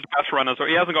Gutter Runners.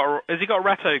 He hasn't got. Has he got a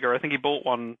Rat Ogre? I think he bought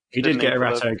one. He did get a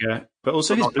Rat Ogre, but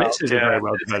also his blitzers are very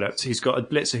well developed. He's got a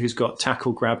blitzer who's got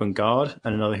tackle, grab, and guard,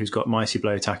 and another who's got mighty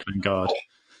blow, tackle, and guard.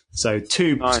 So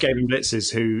 2 Skaven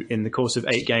blitzers who, in the course of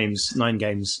 9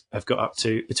 games, have got up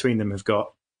to, between them, have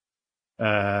got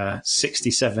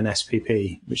 67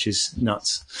 SPP, which is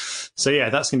nuts. So yeah,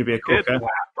 that's going to be a corker.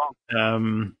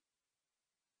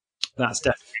 That's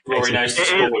definitely. Rory knows to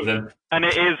score with them. And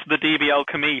it is the DBL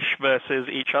Kamish versus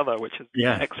each other, which is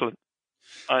excellent.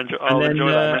 I'll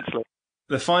enjoy that immensely.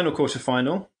 The final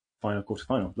quarterfinal,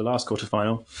 the last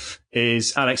quarterfinal,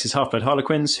 is Alex's Half-Blood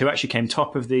Harlequins, who actually came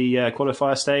top of the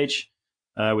qualifier stage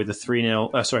with a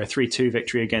 3-2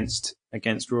 victory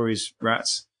against Rory's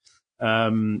Rats.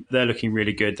 They're looking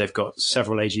really good. They've got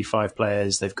several AG5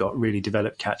 players. They've got really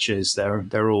developed catchers.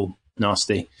 They're all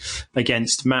nasty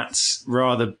against Matt's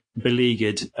rather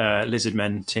beleaguered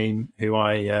Lizardmen team, who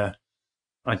I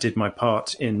did my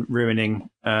part in ruining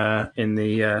in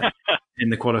the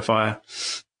qualifier.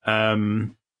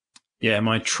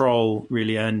 My troll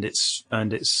really earned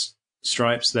its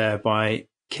stripes there by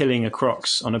killing a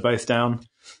Crocs on a both down,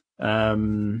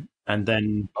 and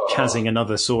then cazzing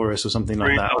another Saurus or something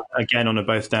like that again on a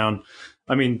both down.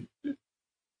 I mean,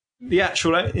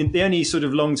 the only sort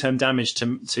of long-term damage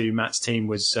to Matt's team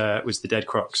was the dead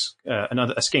Crocs.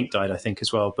 A skink died, I think,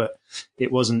 as well, but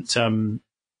it wasn't.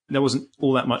 There wasn't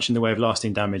all that much in the way of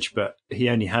lasting damage. But he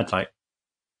only had like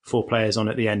 4 players on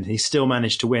at the end. He still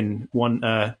managed to win one.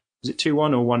 Was it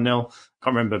 2-1 or 1-0?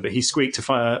 Can't remember, but he squeaked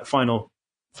a final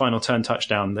turn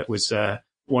touchdown that was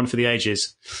one for the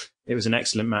ages. It was an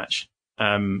excellent match.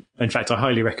 In fact, I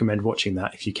highly recommend watching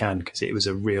that if you can, because it was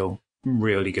a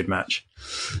really good match.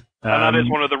 And that is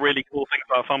one of the really cool things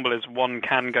about Fumble is one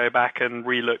can go back and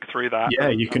re-look through that. Yeah,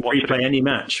 you can replay any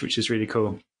match, which is really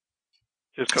cool.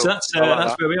 Cool. So that's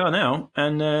where we are now,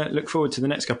 and look forward to the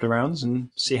next couple of rounds and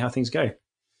see how things go.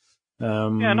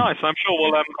 Nice. I'm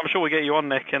sure we'll get you on,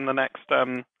 Nick, in the next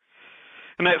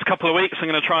couple of weeks. I'm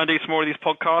going to try and do some more of these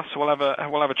podcasts. We'll have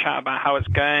a chat about how it's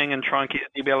going and try and keep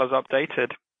the DBLers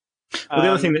updated. Well, the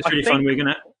other thing that's really fun,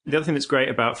 the other thing that's great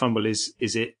about Fumble is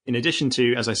it, in addition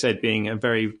to, as I said, being a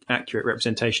very accurate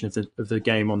representation of the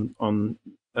game on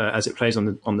as it plays on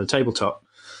the tabletop,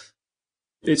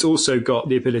 it's also got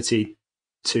the ability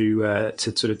to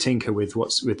sort of tinker with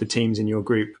the teams in your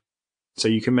group. So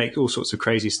you can make all sorts of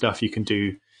crazy stuff. You can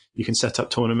set up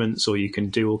tournaments, or you can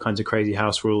do all kinds of crazy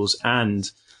house rules. And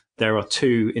there are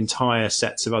 2 entire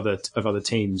sets of other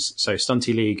teams. So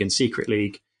Stunty League and Secret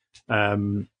League,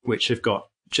 which have got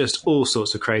just all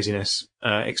sorts of craziness,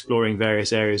 exploring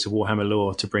various areas of Warhammer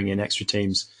lore to bring in extra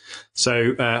teams.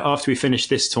 So after we finish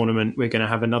this tournament, we're going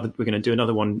to do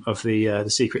another one of the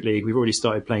Secret League. We've already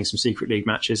started playing some Secret League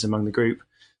matches among the group.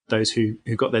 Those who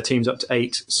got their teams up to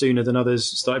 8 sooner than others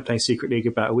started playing Secret League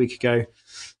about a week ago.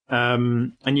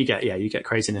 And you get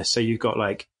craziness. So you've got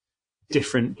like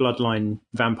different bloodline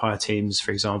vampire teams,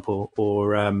 for example,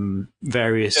 or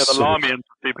various. Yeah, the Larmians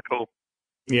are super cool.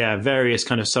 Yeah, various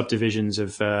kind of subdivisions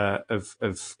of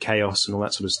chaos and all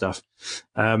that sort of stuff.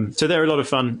 So they're a lot of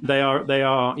fun. They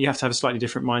are. You have to have a slightly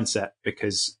different mindset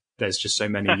because there's just so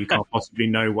many. You can't possibly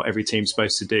know what every team's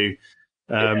supposed to do.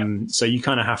 So you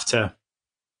kind of have to.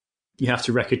 You have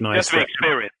to recognise that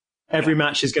every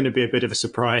match is going to be a bit of a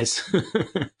surprise. Do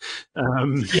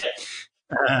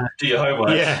your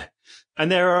homework. Yeah,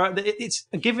 and it's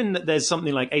given that there's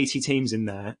something like 80 teams in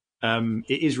there.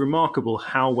 It is remarkable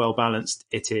how well balanced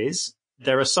it is.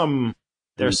 There are some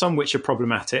which are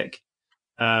problematic,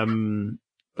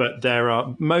 but there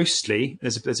are mostly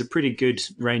there's a pretty good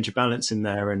range of balance in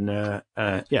there, and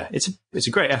it's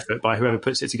a great effort by whoever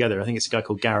puts it together. I think it's a guy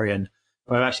called Gary, and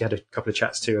I've actually had a couple of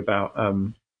chats too about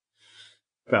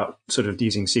sort of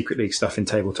using Secret League stuff in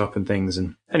tabletop and things.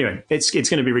 And anyway, it's going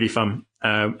to be really fun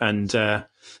and a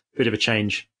bit of a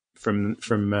change from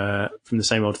the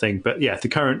same old thing. But yeah, the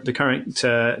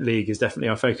current league is definitely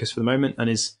our focus for the moment, and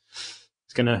it's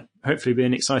going to hopefully be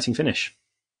an exciting finish.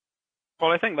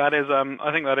 Well, I think that is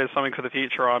something for the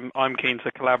future. I'm keen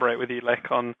to collaborate with you,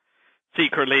 Lick, on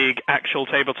Secret League, actual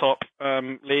tabletop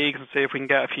leagues, and see if we can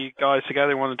get a few guys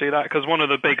together who want to do that. Because one of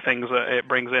the big things that it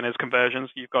brings in is conversions.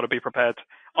 You've got to be prepared.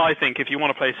 I think if you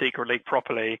want to play Secret League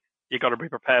properly, you've got to be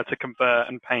prepared to convert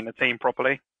and paint a team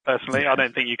properly. Personally, I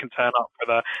don't think you can turn up with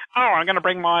I'm going to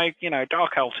bring my,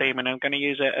 Dark Elf team and I'm going to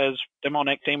use it as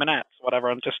demonic demonettes,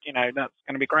 whatever, and just, that's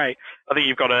going to be great. I think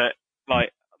you've got to,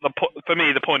 for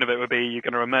me, the point of it would be you're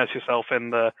going to immerse yourself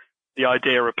in the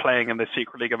idea of playing in this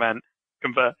Secret League event,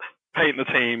 convert, paint the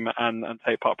team, and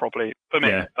take part properly. For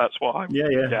me, that's what I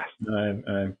Yes.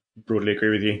 I broadly agree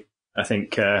with you. I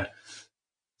think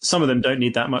some of them don't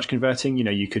need that much converting.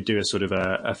 You could do a sort of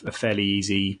a fairly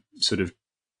easy sort of,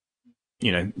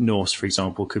 Norse, for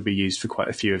example, could be used for quite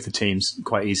a few of the teams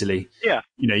quite easily. Yeah.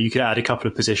 You could add a couple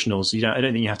of positionals. I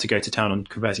don't think you have to go to town on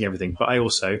converting everything. But I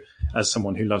also, as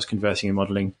someone who loves converting and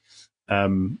modelling,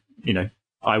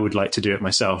 I would like to do it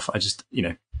myself. I just,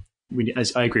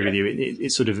 as I agree with you,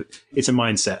 it's sort of, it's a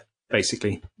mindset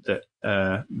basically that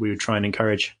we would try and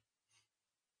encourage.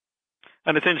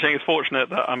 And it's interesting. It's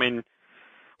fortunate that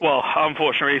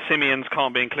unfortunately, Simians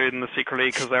can't be included in the Secret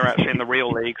League because they're actually in the real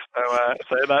league.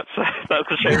 So that's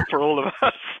a shame for all of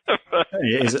us.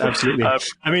 It is, absolutely.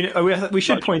 We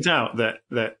should point out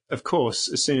that of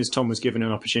course, as soon as Tom was given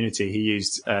an opportunity, he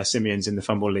used Simians in the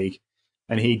Fumble League,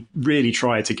 and he really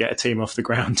tried to get a team off the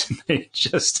ground, and they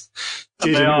just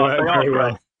didn't work very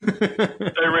well. They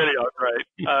really are great.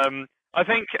 I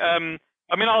think.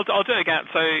 I'll do it again.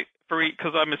 So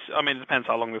because it depends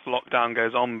how long this lockdown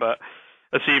goes on, but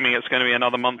assuming it's going to be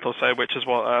another month or so, which is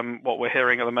what we're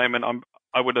hearing at the moment,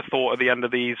 I would have thought at the end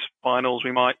of these finals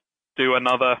we might do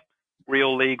another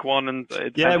real league one, and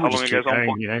it depends how long it goes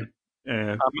on.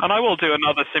 And I will do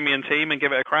another Simian team and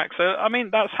give it a crack. So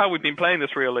that's how we've been playing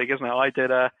this real league, isn't it? I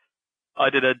did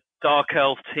a Dark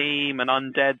Elf team, an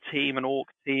Undead team, an Orc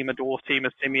team, a Dwarf team,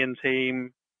 a Simian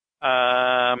team.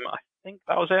 I think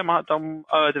that was it.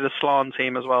 I did a Slan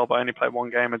team as well, but I only played one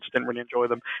game. I just didn't really enjoy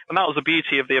them. And that was the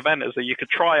beauty of the event, is that you could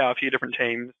try out a few different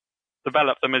teams,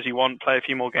 develop them as you want, play a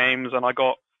few more games. And I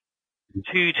got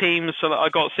 2 teams, so that I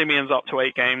got Simians up to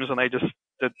 8 games, and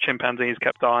the chimpanzees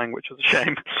kept dying, which was a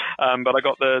shame. But I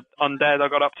got the Undead, I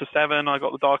got up to 7. I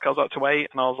got the Dark Elves up to 8,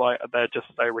 and I was like, they're just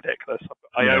so ridiculous.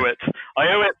 I owe it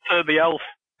to the elf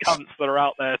cunts that are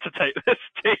out there to take this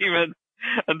team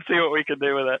and see what we can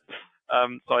do with it.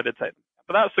 So I did take them.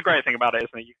 But that's the great thing about it,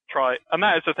 isn't it? You can try, and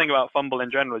that is the thing about Fumble in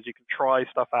general, is you can try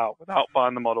stuff out without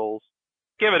buying the models,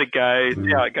 give it a go,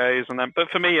 see how it goes, but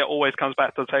for me, it always comes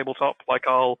back to the tabletop. Like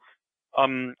I'll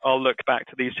look back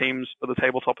to these teams for the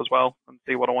tabletop as well and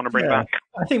see what I want to bring back.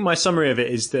 I think my summary of it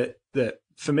is that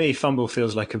for me, Fumble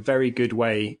feels like a very good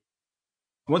way.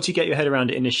 Once you get your head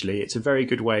around it initially, it's a very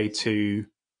good way to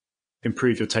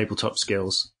improve your tabletop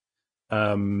skills.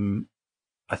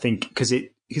 I think because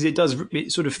it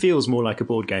sort of feels more like a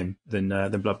board game than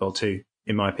Blood Bowl 2,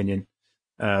 in my opinion.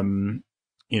 It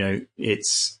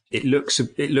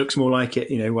looks more like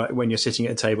it, when you're sitting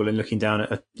at a table and looking down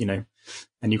at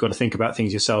and you've got to think about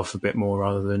things yourself a bit more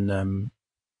rather than I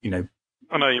know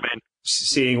what you mean.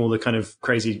 Seeing all the kind of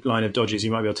crazy line of dodges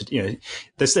you might be able to,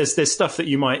 there's stuff that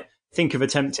you might think of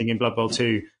attempting in Blood Bowl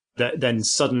 2 that then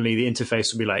suddenly the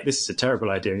interface will be like, this is a terrible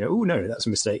idea. And oh no, that's a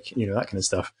mistake, that kind of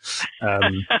stuff.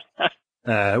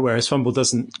 Whereas Fumble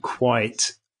doesn't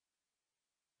quite,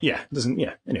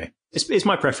 anyway. It's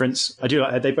my preference. I do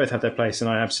like, they both have their place, and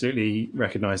I absolutely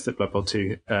recognise that Blood Bowl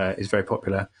 2 is very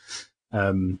popular.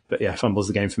 But yeah, Fumble's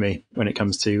the game for me when it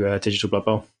comes to digital Blood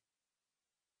Bowl.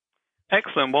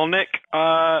 Excellent. Well, Nick,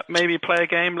 maybe play a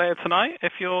game later tonight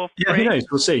if you're free. Yeah, who knows?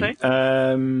 We'll see.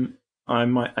 I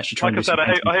might actually try. Like I said, I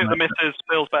hope the missus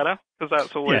feels better, because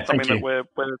that's always something that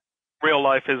we're real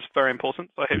life is very important.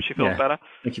 So I hope she feels better.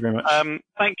 Thank you very much.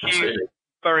 Thank you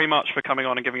very much for coming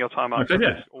on and giving your time up.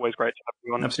 It's always great to have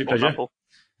you on. Absolute pleasure.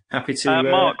 Happy to.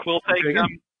 Mark, we'll take.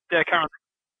 Karen.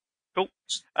 Cool.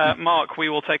 Mark, we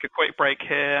will take a quick break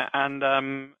here and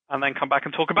then come back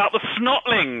and talk about the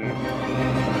snotling.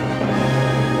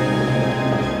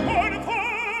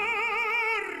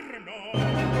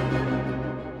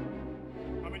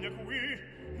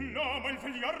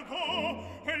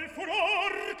 Il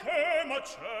furor che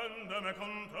m'accende me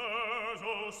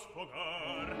conteso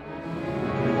sfogar.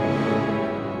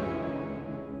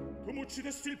 Tu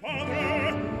m'uccidesti il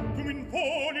padre, tu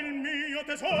m'imponi il mio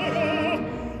tesoro,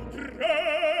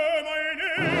 trema in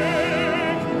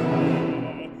eco,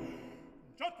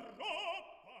 già troppo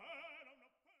era una...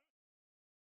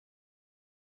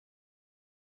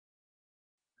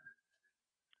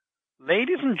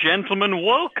 Ladies and gentlemen,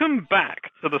 welcome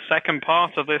back to the second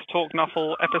part of this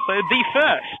talkNUFFLE episode, the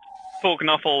first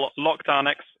talkNUFFLE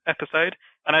lockdown episode.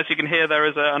 And as you can hear, there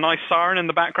is a nice siren in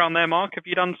the background there, Mark. Have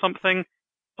you done something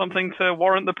to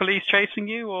warrant the police chasing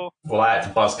you? Or? Well, I had to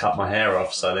buzz cut my hair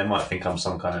off, so they might think I'm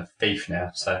some kind of thief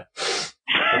now. So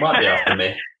they might be after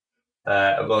me.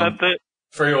 I've gone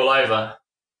 3 all over.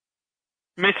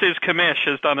 Mrs. Kamish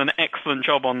has done an excellent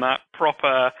job on that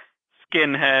proper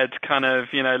skinhead kind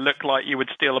of, look like you would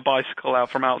steal a bicycle out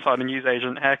from outside a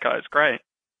newsagent haircut. It's great.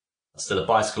 I stole a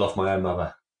bicycle off my own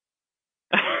mother.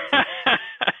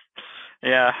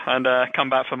 Yeah, and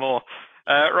come back for more.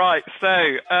 Right,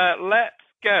 so let's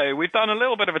go. We've done a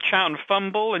little bit of a chat and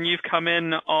fumble, and you've come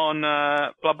in on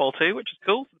Blood Bowl 2, which is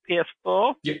cool, for the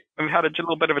PS4. Yep. And we've had a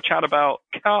little bit of a chat about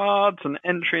cards and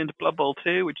entry into Blood Bowl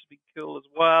 2, which has been cool as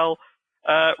well.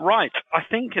 Right, I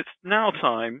think it's now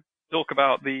time to talk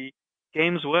about the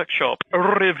Games Workshop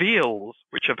reveals,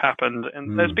 which have happened.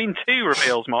 And there's been 2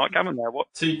 reveals, Mark, haven't there?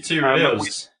 What? Two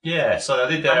reveals. Yeah, so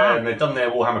they've done their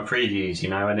Warhammer previews,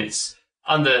 and it's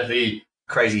under the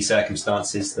crazy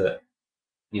circumstances that,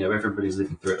 everybody's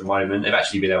living through at the moment. They've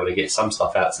actually been able to get some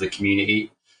stuff out to the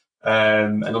community.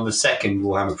 And on the second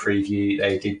Warhammer preview,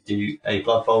 they did do a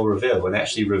Blood Bowl reveal, and they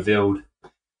actually revealed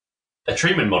a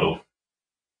treatment model,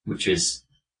 which is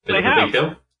a bit of a big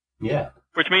deal. Yeah.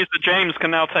 Which means that James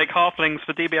can now take halflings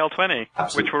for DBL 20,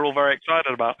 Absolutely. Which we're all very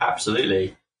excited about.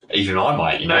 Absolutely. Even I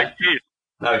might, No excuse.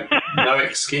 No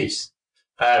excuse.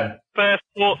 First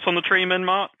thoughts on the treemen,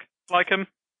 Mark? Like them?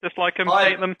 Dislike them?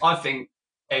 Hate them? I think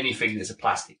anything that's a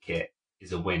plastic kit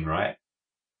is a win, right?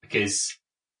 Because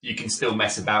you can still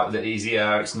mess about with it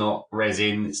easier. It's not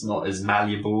resin. It's not as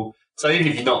malleable. So even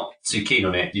if you're not too keen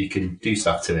on it, you can do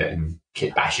stuff to it and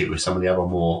kit bash it with some of the other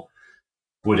more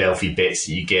wood elfy bits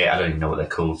that you get. I don't even know what they're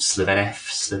called.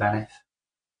 Slivaneth?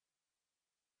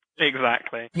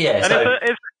 Exactly. Yeah.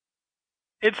 And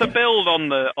it's a build on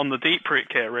the Deep Root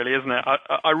kit, really, isn't it?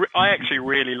 I actually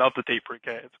really love the Deep Root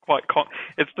kit. It's quite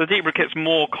the Deep Root kit's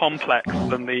more complex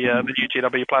than the new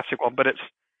GW plastic one, but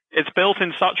it's built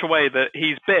in such a way that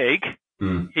he's big,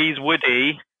 he's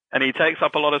woody, and he takes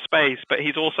up a lot of space, but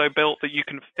he's also built that you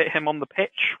can fit him on the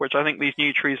pitch, which I think these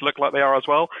new trees look like they are as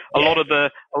well. A lot of the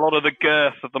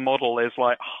girth of the model is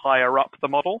like higher up the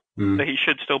model, so he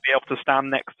should still be able to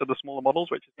stand next to the smaller models,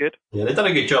 which is good. Yeah, they've done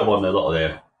a good job on a lot of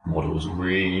their models,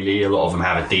 really. A lot of them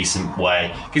have a decent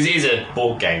way, because it is a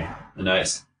board game,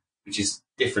 which is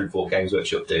different for what Games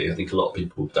Workshop do. I think a lot of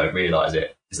people don't realise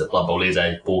it, is that Blood Bowl is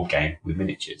a board game with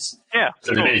miniatures. Yeah.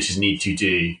 So the miniatures need to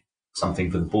do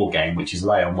something for the board game, which is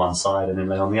lay on one side and then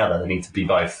lay on the other. They need to be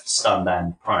both stunned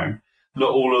and prone.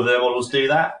 Not all of their models do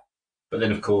that, but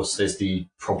then of course there's the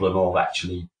problem of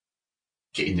actually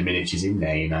getting the miniatures in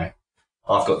there.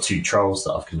 I've got 2 trolls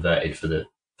that I've converted for the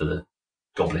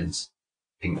goblins,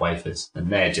 pink wafers, and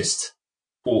they're just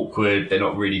awkward. They're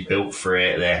not really built for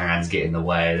it. Their hands get in the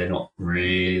way. They're not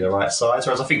really the right size.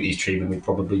 Whereas I think these treatment would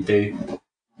probably do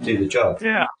the job.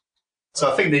 Yeah. So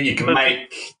I think that you can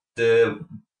make a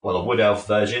wood elf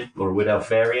version or a wood elf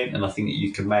variant, and I think that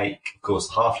you can make, of course,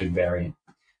 the halfling variant.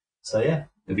 So yeah,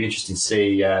 it'll be interesting to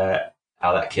see how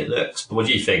that kit looks. But what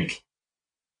do you think?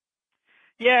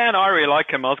 Yeah, and I really like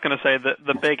him. I was going to say that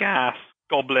the big ass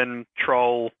goblin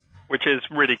troll, which is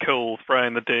really cool,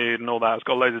 throwing the dude and all that. It's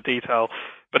got loads of detail,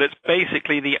 but it's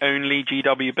basically the only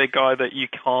GW big guy that you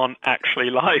can't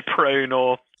actually lie prone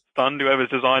or stunned. Whoever's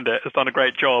designed it has done a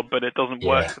great job, but it doesn't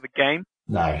work for the game.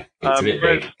 No, it's a bit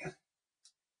big.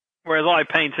 Whereas I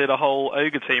painted a whole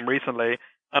ogre team recently,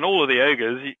 and all of the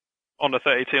ogres on a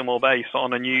 32mm base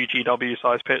on a new GW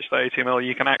size pitch, 32mm,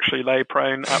 you can actually lay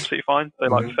prone absolutely fine. They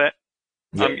fit.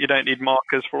 Yeah. You don't need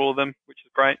markers for all of them, which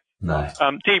is great. No.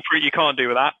 Deep Root you can't do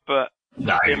with that, but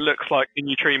no. It looks like the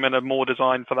new treatment are more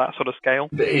designed for that sort of scale.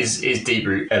 But is Deep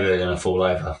Root ever going to fall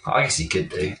over? I guess he could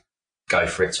do. Go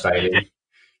for it's failing.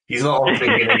 He's not often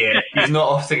going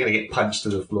to get punched to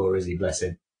the floor, is he? Bless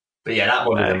him. But yeah, that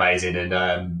one is amazing,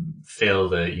 and Phil,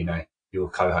 the your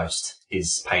co-host,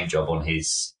 his paint job on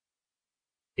his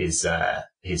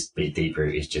deep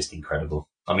root is just incredible.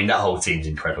 I mean, that whole team's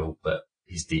incredible, but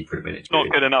his deep root miniature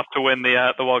not good enough to win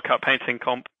the World Cup painting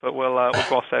comp, but we'll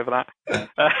gloss over that.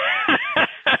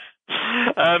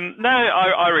 No,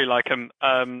 I really like him.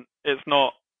 It's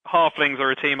not halflings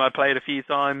are a team I played a few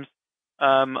times.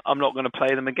 I'm not going to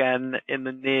play them again in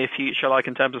the near future. Like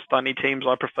in terms of stunty teams,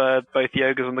 I prefer both the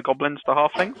ogres and the goblins to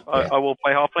halflings. Yeah. I will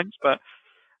play halflings, but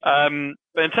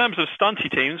in terms of stunty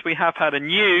teams, we have had a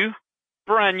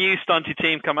brand new stunty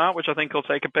team come out, which I think will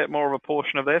take a bit more of a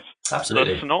portion of this.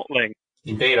 Absolutely. The Snotling.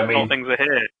 Indeed, I mean, Snotlings are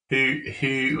here.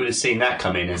 Who would have seen that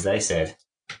come in, as they said?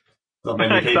 Not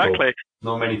many people. Exactly.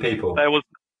 Not many people. There was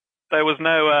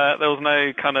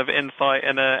no kind of insight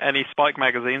in any Spike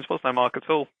magazines, was there, Mark, at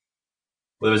all?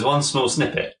 Well, there was one small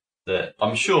snippet that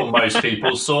I'm sure most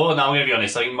people saw. Now, I'm going to be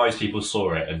honest, I think most people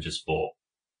saw it and just thought,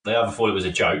 they either thought it was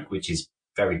a joke, which is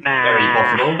very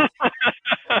possible.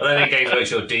 I don't think Games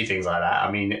Workshop do things like that.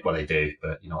 I mean, well, they do,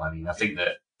 but you know what I mean. I think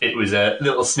that it was a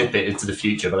little snippet into the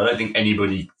future, but I don't think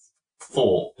anybody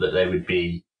thought that they would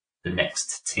be the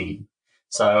next team.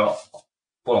 So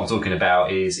what I'm talking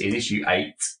about is in issue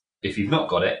 8, if you've not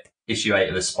got it, issue 8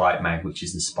 of the Spike Mag, which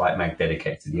is the Spike Mag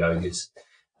dedicated to the ogres.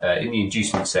 In the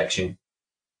inducement section,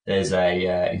 there's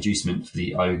a inducement for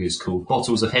the ogres called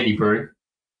Bottles of Heady Brew.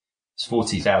 It's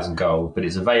 40,000 gold, but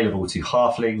it's available to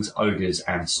halflings, ogres,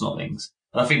 and snotlings.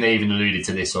 And I think they even alluded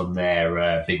to this on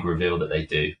their big reveal that they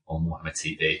do on Warhammer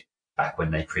TV back when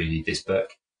they previewed this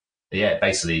book. But yeah,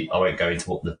 basically, I won't go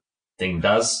into what the thing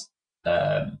does,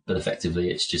 but effectively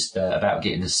it's just about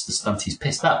getting the stunties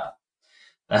pissed up.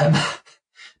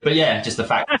 But yeah, just the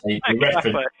fact that they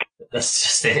reference, that's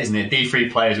just it, isn't it?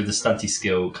 D3 players with the stunty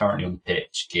skill currently on the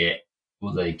pitch get,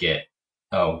 what do they get?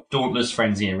 Oh, Dauntless,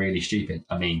 Frenzy, and Really Stupid.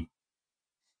 I mean,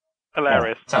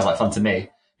 hilarious. Well, sounds like fun to me.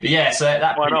 But yeah, so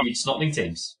that previewed Snotling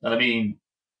teams. And I mean,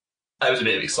 there was a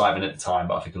bit of excitement at the time,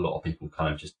 but I think a lot of people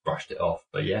kind of just brushed it off.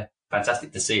 But yeah,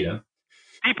 fantastic to see them.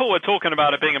 People were talking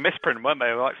about it being a misprint, weren't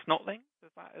they? Like, Snotling?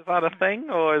 Is that a thing?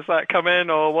 Or is that coming?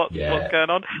 Or what's going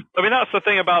on? I mean, that's the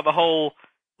thing about the whole,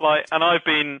 like, and I've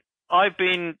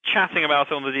been chatting about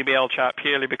it on the DBL chat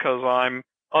purely because I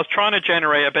was trying to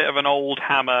generate a bit of an old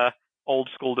hammer, old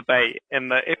school debate in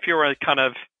that if you're a kind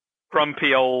of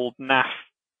grumpy old NAF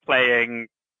playing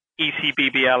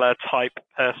ECBBLer type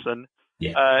person,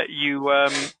 you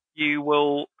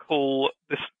will call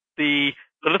the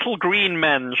little green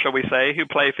men, shall we say, who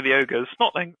play for the ogres,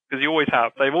 Snotlings, because you always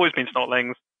have. They've always been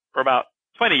Snotlings for about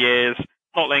 20 years.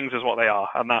 Snotlings is what they are,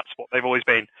 and that's what they've always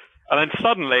been. And then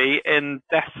suddenly in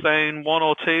Death Zone 1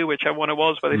 or 2, whichever one it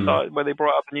was, where they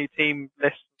brought up a new team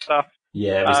list and stuff.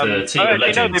 Yeah, it was the Team of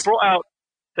Legends. No,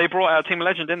 they brought out Team of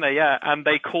Legend, didn't they? Yeah, and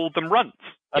they called them runts.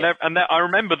 And I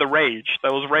remember the rage.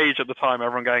 There was rage at the time.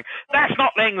 Everyone going, "They're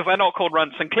Snotlings. They're not called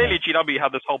runts." And clearly, GW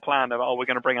had this whole plan of, we're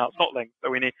going to bring out Snotlings. So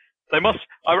they must.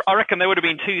 I reckon there would have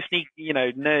been two sneaky,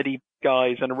 nerdy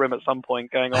guys in a room at some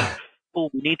point going on. Oh,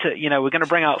 we need to, we're going to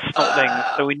bring out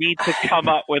Snotlings, so we need to come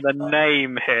up with a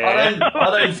name here. I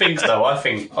don't think so. I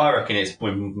reckon it's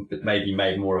maybe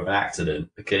made more of an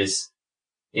accident because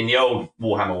in the old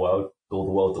Warhammer world, or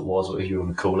the world that was, whatever you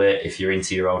want to call it, if you're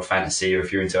into your old fantasy or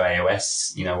if you're into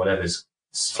AOS, whatever's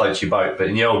floats your boat. But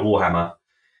in the old Warhammer,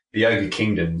 the Ogre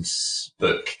Kingdoms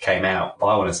book came out,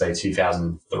 I want to say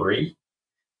 2003.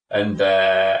 And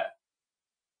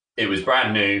it was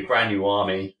brand new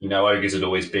army. Ogres had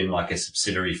always been like a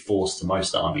subsidiary force to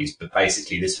most armies, but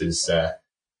basically this was an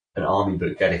army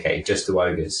book dedicated just to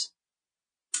ogres.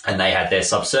 And they had their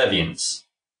subservients,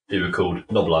 who were called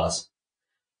Noblars.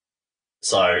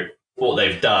 So what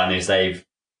they've done is they've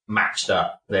matched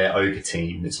up their ogre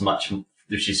team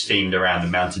which is themed around the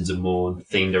Mountains of Morn,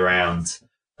 themed around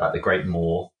like the Great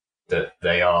Moor that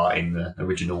they are in the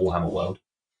original Warhammer world.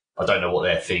 I don't know what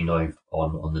they're themed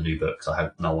on the new books. I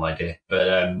have no idea. But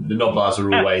the Noblars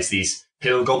are always these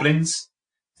hill goblins.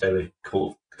 They were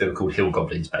called hill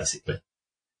goblins basically.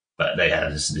 But they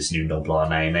had this new Noblar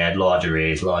name. They had larger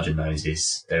ears, larger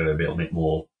noses. They were a little bit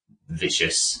more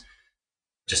vicious,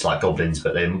 just like goblins,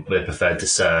 but they preferred to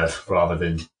serve rather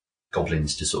than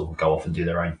goblins to sort of go off and do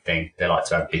their own thing. They like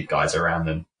to have big guys around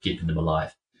them, keeping them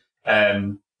alive.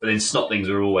 But then Snotlings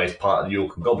are always part of the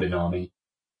Orc and Goblin army,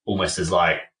 almost as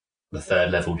like the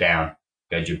third level down.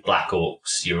 You had your Black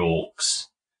Orcs, your Orcs,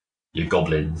 your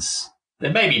Goblins.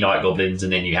 Then maybe Night Goblins,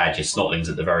 and then you had your Snotlings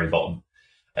at the very bottom.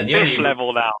 And the only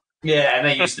level now. Yeah, and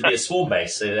they used to be a swarm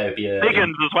base, so they would be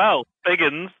Biggins as well.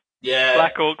 Biggins. Yeah.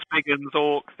 Black Orcs, Biggins,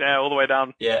 Orcs, yeah, all the way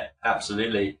down. Yeah,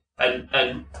 absolutely.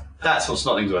 And that's what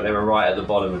Snotlings were. They were right at the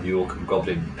bottom of the Orc and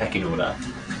Goblin pecking order.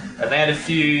 And they had a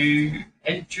few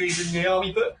entries in the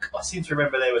army book. I seem to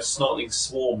remember there were Snotling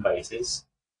swarm bases.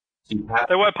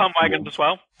 There were pump wagons as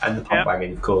well. And the pump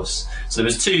wagon, of course. So there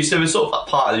was two. So it was sort of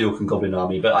part of the Orc and Goblin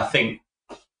army, but I think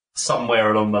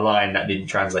somewhere along the line that didn't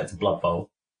translate to Blood Bowl.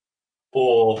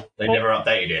 Or they never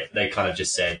updated it. They kind of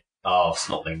just said,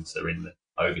 Snotlings are in the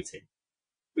Ogre team.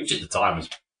 Which at the time was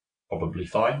probably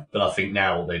fine. But I think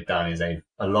now what they've done is they've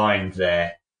aligned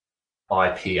their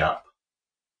IP up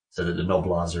so that the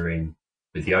Noblars are in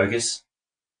with the Ogres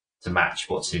to match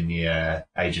what's in the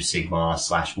Age of Sigmar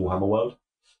 / Warhammer world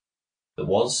that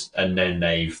was. And then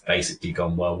they've basically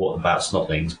gone, well, what about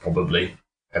Snotlings? Probably.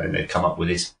 And then they've come up with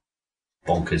this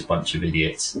bonkers bunch of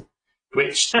idiots,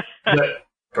 which look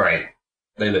great.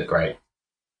 They look great.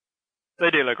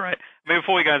 They do look great. I mean,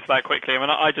 before we go into that quickly, I mean,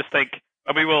 I just think,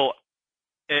 and we will,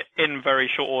 in very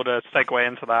short order, segue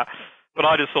into that, but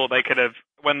I just thought they could have,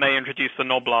 when they introduced the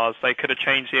Noblars, they could have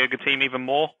changed the Ogre team even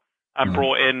more and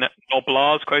brought in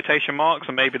Noblars, quotation marks,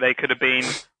 and maybe they could have been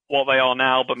what they are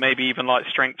now, but maybe even like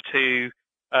strength 2,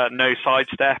 no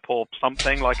sidestep or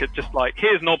something. Like, it's just like,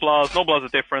 here's Noblars. Noblars are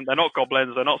different. They're not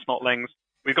goblins. They're not Snotlings.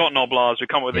 We've got Noblars. We've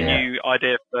come up with a new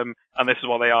idea for them, and this is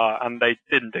what they are. And they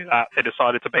didn't do that. They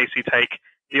decided to basically take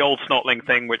the old Snotling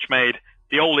thing, which made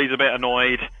the oldies a bit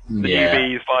annoyed. The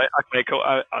newbies, like, okay, cool.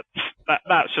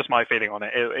 That's just my feeling on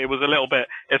it. It was a little bit.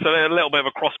 It's a little bit of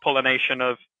a cross pollination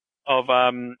of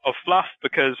fluff,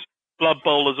 because Blood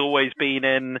Bowl has always been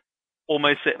in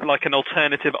almost like an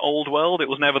alternative old world. It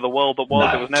was never the world that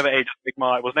was. No. It was never Age of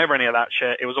Sigmar. It was never any of that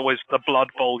shit. It was always the Blood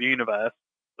Bowl universe.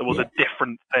 There was a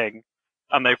different thing.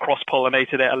 And they've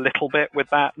cross-pollinated it a little bit with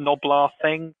that Noblar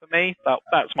thing for me.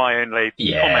 That's my only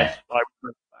comment.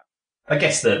 I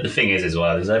guess the thing is as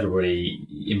well, is everybody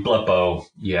in Blood Bowl,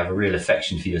 you have a real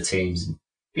affection for your teams.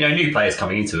 You know, new players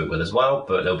coming into it will as well,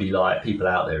 but there'll be like people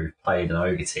out there who've played an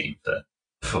Ogre team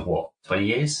for what, 20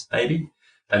 years maybe?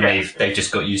 And they've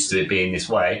just got used to it being this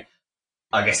way.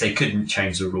 I guess they couldn't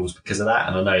change the rules because of that.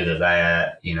 And I know that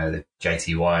they're, the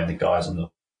JTY and the guys on the,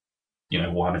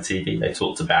 Warhammer TV, they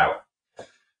talked about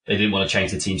they didn't want to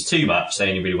change the teams too much. They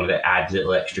only really wanted to add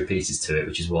little extra pieces to it,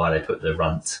 which is why they put the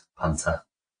Runt Hunter.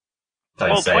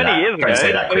 Don't say 20 that. years Don't ago,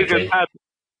 say that quickly.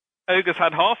 Ogres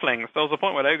had halflings. There was a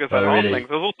point when ogres had halflings.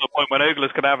 There was also a point when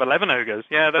ogres could have 11 ogres.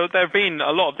 Yeah, there have been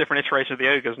a lot of different iterations of the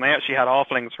ogres, and they actually had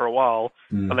halflings for a while,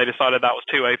 and they decided that was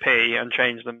too OP and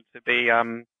changed them to be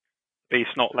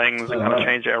Snotlings and kind of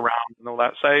change it around and all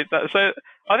that. So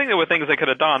I think there were things they could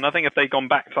have done. I think if they'd gone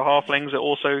back to halflings,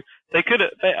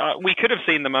 we could have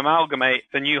seen them amalgamate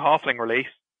the new halfling release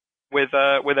with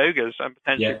ogres and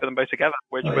potentially put them both together,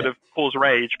 which would have caused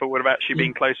rage, but would have actually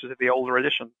been closer to the older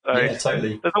edition. So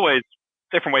totally. There's always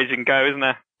different ways you can go, isn't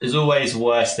there? There's always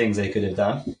worse things they could have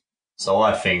done. So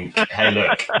I think, hey,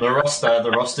 look,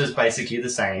 the roster's basically the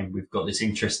same. We've got this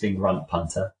interesting Runt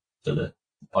Punter for the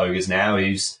ogres now,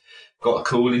 who's got a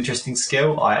cool, interesting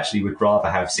skill. I actually would rather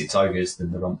have 6 ogres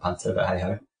than the Runt Punter, but hey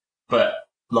ho. But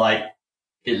at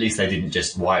least they didn't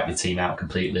just wipe the team out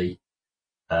completely,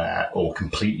 or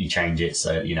completely change it.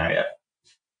 So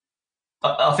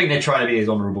I think they're trying to be as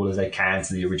honourable as they can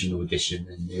to the original edition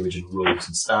and the original rules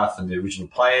and stuff and the original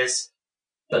players.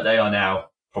 But they are now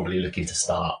probably looking to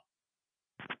start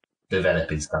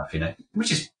developing stuff,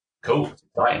 which is cool. It's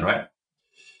exciting, right?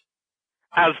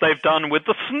 As they've done with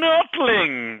the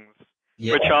Snotlings.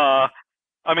 Yeah. Which are,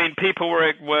 people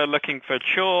were looking for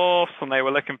Chorfs and they were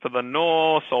looking for the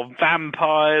Norse or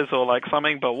vampires or like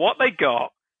something, but what they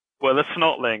got were the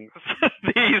Snotlings.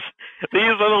 These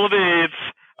little dudes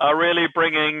are really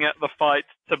bringing the fight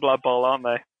to Blood Bowl, aren't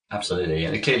they? Absolutely,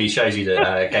 and it clearly shows you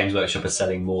that Games Workshop are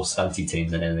selling more stunty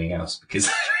teams than anything else because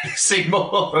you see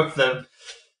more of them,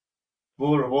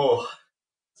 more and more.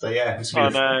 So yeah, this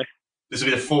will be the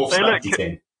 4th stunty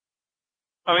team.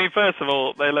 First of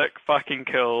all, they look fucking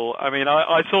cool.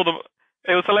 I saw them.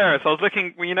 It was hilarious. I was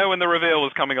looking, when the reveal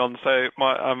was coming on. So,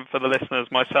 for the listeners,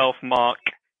 myself, Mark,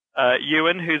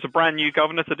 Ewan, who's a brand new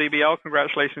governor to DBL.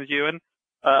 Congratulations, Ewan.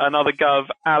 Another gov,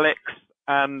 Alex,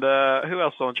 and who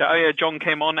else was on chat? Oh yeah, John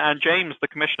came on, and James, the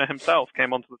commissioner himself,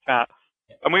 came onto the chat.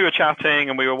 And we were chatting,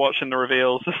 and we were watching the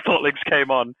reveals. The Snotlings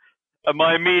came on, and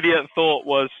my immediate thought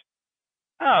was,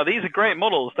 oh, these are great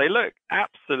models. They look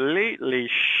absolutely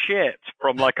shit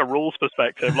from like a rules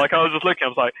perspective. Like I was just looking, I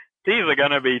was like, these are going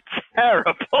to be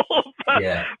terrible.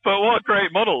 But what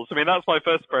great models. That's my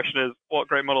first impression is what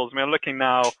great models. I'm looking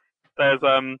now, there's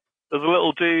a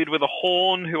little dude with a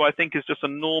horn who I think is just a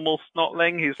normal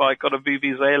Snotling. He's like got a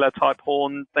Vuvuzela type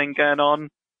horn thing going on.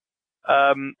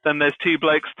 Then there's 2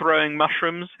 blokes throwing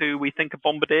mushrooms who we think are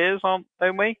bombardiers,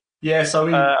 don't we? Yeah, so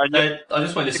I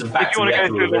just want to listen back if you to want to go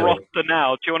through the Echo roster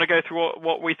now, do you want to go through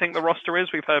what we think the roster is?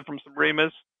 We've heard from some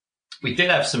rumours. We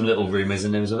did have some little rumours,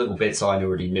 and there was a little bits I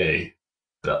already knew,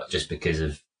 but just because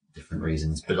of different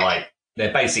reasons. But like,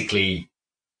 they're basically,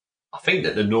 I think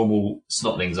that the normal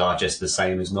Snotlings are just the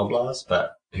same as Noblars,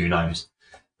 but who knows?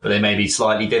 But they may be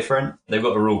slightly different. They've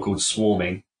got a rule called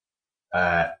swarming,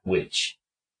 which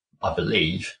I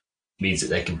believe means that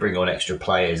they can bring on extra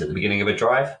players at the beginning of a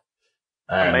drive.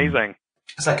 Amazing.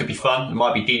 So that could be fun. It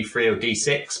might be D3 or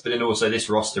D6, but then also this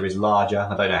roster is larger.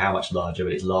 I don't know how much larger,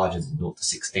 but it's larger than 0 to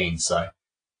 16. So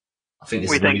I think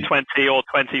this we is think 20 or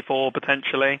 24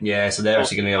 potentially. Yeah, so they're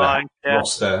actually going to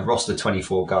have roster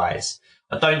 24 guys.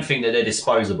 I don't think that they're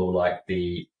disposable like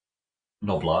the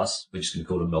Noblars. We're just going to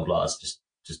call them Noblars just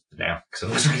now because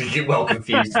I was going to get well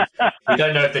confused. We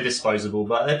don't know if they're disposable,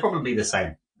 but they're probably the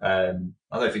same. I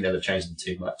don't think they'll have changed them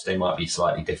too much. They might be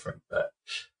slightly different, but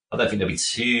I don't think there'll be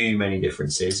too many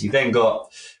differences. You've then got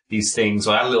these things.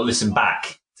 So I had a little listen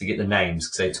back to get the names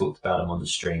because they talked about them on the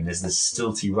stream. There's the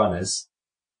Stilty Runners.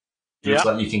 It looks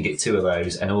like you can get 2 of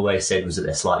those, and all they said was that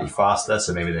they're slightly faster,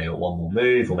 so maybe they got 1 more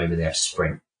move, or maybe they have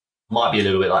sprint. Might be a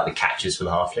little bit like the catchers for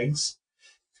the halflings.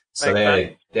 So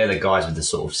they're the guys with the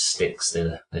sort of sticks.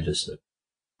 They just look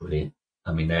brilliant.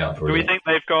 I mean, they are brilliant.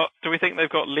 Do we think they've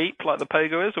got leap like the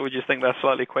Pogoers, or would you think they're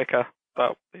slightly quicker?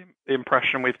 That's the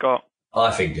impression we've got.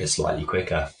 I think they're slightly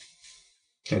quicker.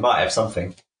 They might have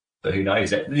something, but who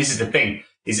knows? This is the thing.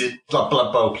 Is it like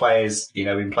Blood Bowl players,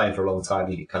 been playing for a long time,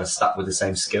 you get kind of stuck with the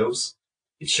same skills.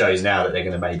 It shows now that they're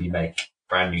going to maybe make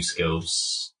brand new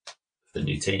skills for the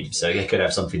new team. So they could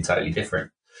have something totally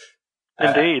different.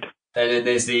 Indeed. And then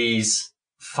there's these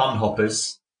fun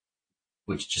hoppers,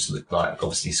 which just look like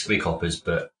obviously squig hoppers,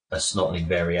 but a Snotling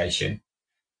variation.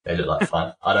 They look like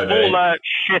fun. I don't know. All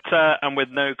shitter and with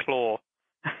no claw.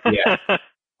 Yeah.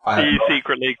 You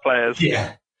Secret League players.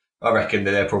 Yeah. I reckon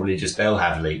that they'll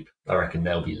have leap. I reckon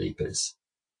they'll be leapers.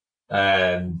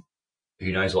 Who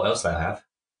knows what else they'll have.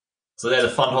 So they're the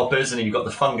fun hoppers, and then you've got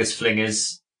the fungus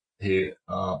flingers, who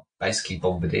are basically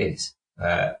bombardiers.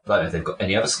 I don't know if they've got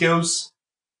any other skills,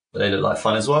 but they look like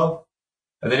fun as well.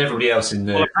 And then everybody else in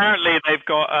the... Well, apparently they've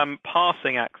got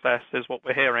passing access, is what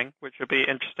we're hearing, which would be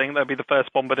interesting. They'll be the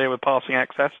first bombardier with passing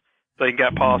access. So you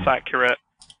can get pass accurate.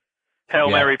 Hail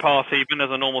Mary pass even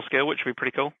as a normal skill, which would be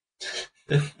pretty cool.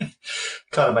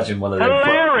 Can't imagine one of them.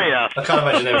 Hilarious! I can't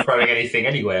imagine them throwing anything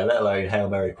anywhere, let alone Hail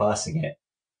Mary passing it.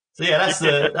 So yeah, that's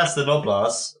the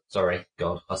Noblars. Sorry,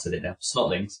 God, I said it now.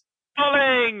 Snotlings.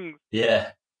 Snotlings!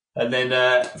 Yeah. And then,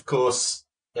 of course,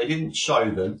 they didn't show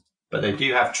them, but they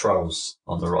do have trolls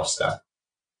on the roster.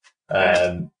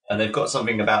 And they've got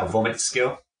something about a vomit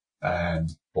skill.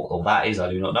 What all that is, I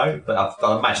do not know, but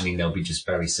I'm imagining they'll be just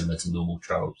very similar to normal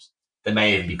trolls. They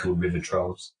may even be called river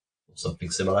trolls or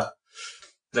something similar.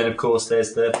 Then, of course,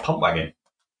 there's the pump wagon.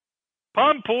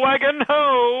 Pump wagon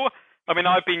ho! I mean,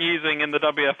 I've been using in the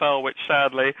WFL, which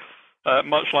sadly,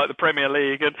 much like the Premier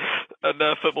League and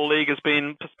the Football League, has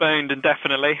been postponed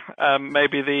indefinitely.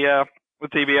 Maybe the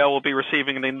DBL will be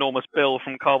receiving an enormous bill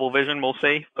from Carbal Vision. We'll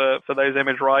see for those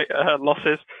image right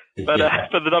losses. But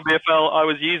for the WFL, I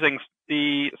was using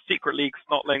the Secret League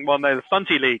Snotling, the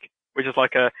Stunty League, which is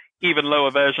like a even lower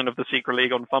version of the Secret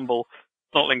League on Fumble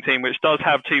Snotling team, which does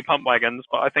have 2 pump wagons,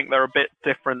 but I think they're a bit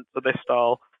different to this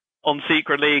style. On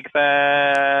Secret League,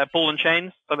 they're ball and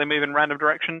chains, so they move in random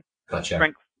direction. Gotcha.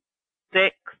 Strength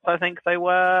 6, I think they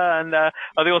were, and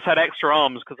they also had extra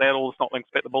arms because they had all the Snotlings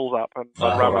spit the balls up. And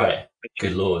right.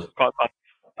 Good lord. Quite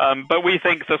fun. But we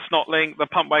think the Snotling, the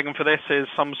pump wagon for this is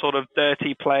some sort of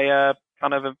dirty player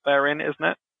kind of a variant, isn't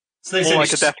it? So they said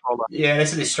like a death roller. Yeah, they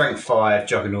said it's strength 5,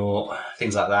 juggernaut,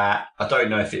 things like that. I don't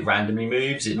know if it randomly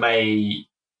moves. It may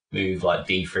move like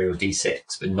D3 or D6,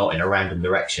 but not in a random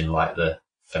direction like the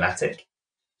Fanatic.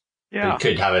 Yeah. It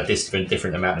could have a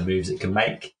different amount of moves it can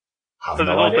make. So there's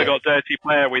also got dirty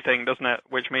player, we think, doesn't it?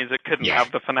 Which means it couldn't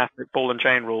have the Fanatic ball and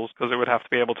chain rules because it would have to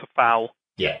be able to foul.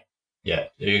 Yeah. You're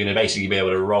going to basically be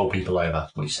able to roll people over,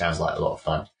 which sounds like a lot of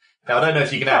fun. Now, I don't know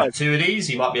if you can have 2 of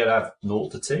these. You might be able to have 0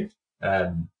 to 2.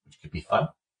 Which could be fun,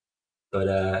 but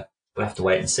we'll have to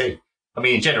wait and see. I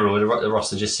mean, in general, the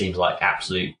roster just seems like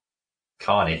absolute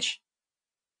carnage.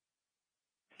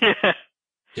 Yeah,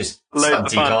 just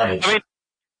stunty carnage.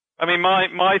 I mean,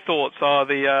 my thoughts are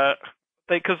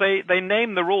because they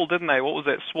named the rule, didn't they? What was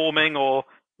it? Swarming or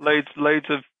loads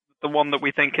of the one that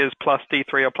we think is plus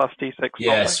D3 or plus D6.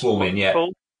 Yeah, swarming. Yeah,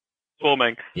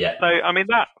 swarming. Yeah. So I mean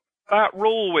that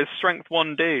rule with strength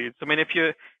 1 dudes. I mean, if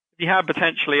you had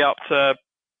potentially up to,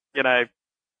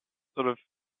 sort of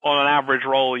on an average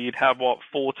roll, you'd have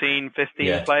 14,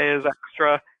 15 players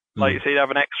extra. Like, so you'd have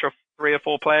an extra 3 or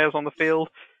 4 players on the field.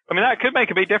 I mean, that could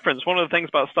make a big difference. One of the things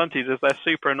about stunties is they're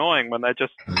super annoying when they're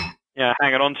just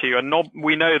hanging on to you. And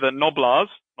we know that nobblers,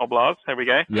 here we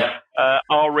go,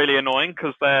 are really annoying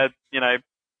because they're,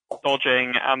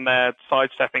 dodging and they're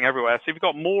sidestepping everywhere. So if you've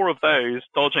got more of those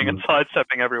dodging and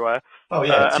sidestepping everywhere,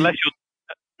 unless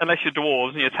you're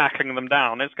dwarves and you're tackling them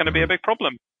down, it's going to be a big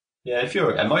problem. Yeah,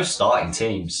 and most starting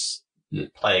teams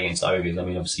that play against ogres, I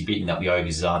mean, obviously beating up the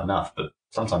ogres is hard enough, but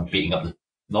sometimes beating up the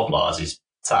nobblers is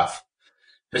tough.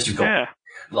 Especially if you've got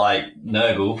like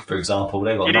Nurgle, for example.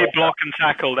 They've got you need block and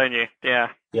tackle, don't you? Yeah.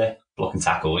 Yeah, block and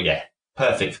tackle. Yeah,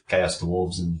 perfect for Chaos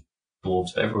Dwarves,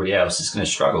 but everybody else is going to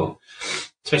struggle,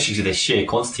 especially with the sheer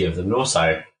quantity of them. And also,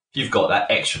 if you've got that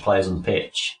extra players on the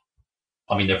pitch,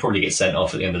 I mean, they'll probably get sent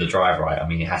off at the end of the drive, right? I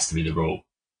mean, it has to be the rule.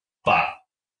 But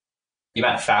the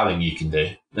amount of fouling you can do,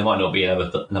 there might not be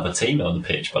another team on the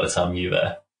pitch by the time you've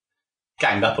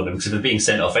ganged up on them, because if they're being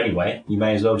sent off anyway, you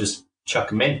may as well just chuck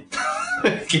them in.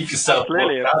 Keep yourself.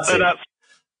 Absolutely. So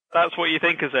that's what you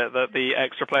think, is it? That the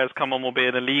extra players come on will be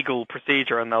an illegal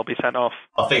procedure and they'll be sent off?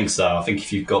 I think so. I think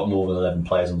if you've got more than 11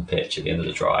 players on the pitch at the end of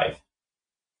the drive,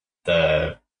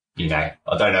 I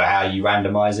don't know how you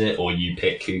randomise it or you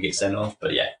pick who gets sent off,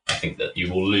 but yeah, I think that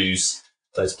you will lose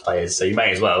those players. So you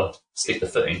may as well stick the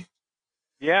foot in.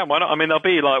 Yeah, why not? I mean, there'll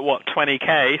be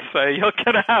 20k, so you're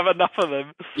going to have enough of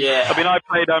them. Yeah. I mean, I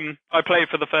played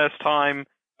for the first time.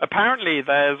 Apparently,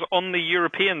 there's on the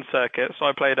European circuit. So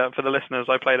I played for the listeners.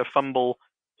 I played a fumble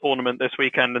tournament this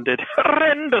weekend and did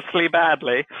horrendously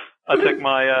badly. I took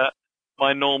my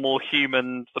normal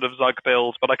human sort of Zug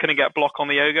build, but I couldn't get block on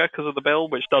the ogre because of the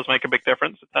build, which does make a big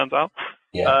difference, it turns out.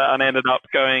 Yeah. And I ended up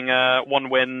going 1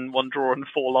 win, 1 draw, and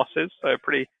 4 losses. So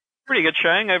pretty good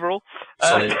showing overall.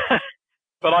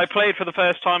 But I played for the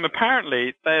first time.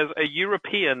 Apparently, there's a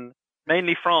European,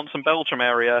 mainly France and Belgium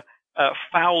area,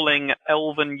 fouling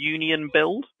Elven Union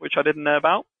build, which I didn't know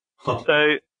about.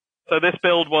 So this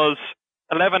build was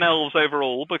 11 elves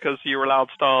overall because you were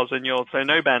allowed stars in yours, so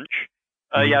no bench.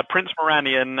 You had Prince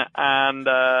Moranion and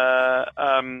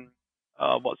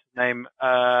what's his name?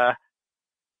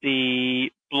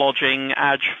 The blodging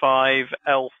Age 5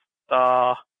 elf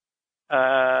star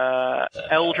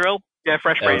Eldril. Yeah,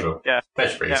 Fresh Breeze. Yeah,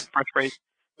 Fresh Breeze. Yeah, Fresh Breeze.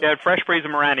 Yeah, Fresh Breeze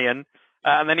and Moranion.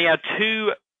 And then he had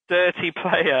 2 dirty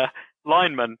player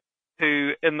linemen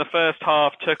who, in the first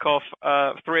half, took off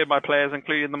 3 of my players,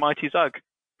 including the mighty Zug,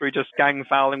 through just gang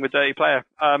fouling with dirty player.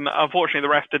 Unfortunately, the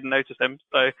ref didn't notice him,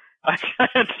 so I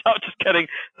ended up just getting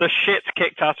the shit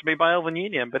kicked out of me by Elven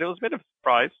Union, but it was a bit of a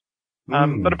surprise.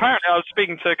 But apparently, I was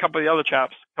speaking to a couple of the other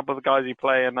chaps, a couple of the guys who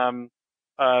play, and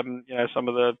some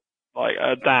of the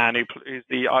Dan, who's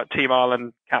the Team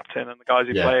Ireland captain, and the guys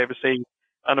who play overseas.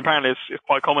 And apparently it's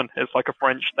quite common. It's like a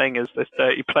French thing, is this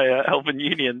dirty player Elven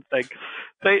Union thing.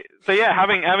 So yeah,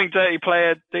 having dirty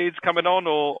player dudes coming on,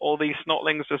 or these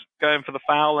snotlings just going for the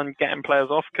foul and getting players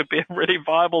off could be a really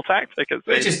viable tactic.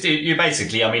 You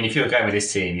basically, I mean, if you're going with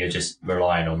this team, you're just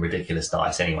relying on ridiculous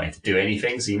dice anyway to do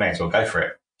anything, so you may as well go for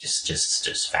it.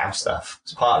 Just foul stuff.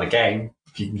 It's part of the game.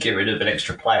 If you can get rid of an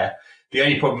extra player. The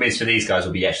only problem is for these guys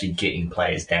will be actually getting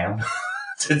players down.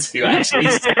 to actually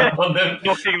stand on them.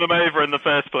 Knocking them over in the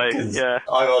first place, yeah.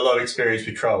 I've got a lot of experience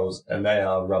with trolls, and they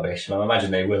are rubbish. And I imagine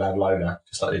they will have loner,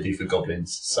 just like they do for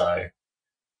goblins. So,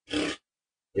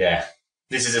 yeah.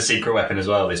 This is a secret weapon as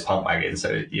well, this pump wagon, so,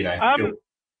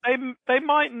 They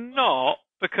might not,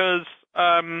 because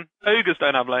ogres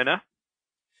don't have loner,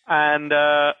 and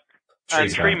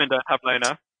treemen don't have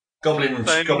loner.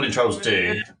 Goblin trolls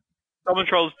do. Goblin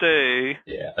trolls do.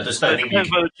 Yeah, I just don't think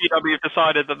depends whether GW have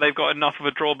decided that they've got enough of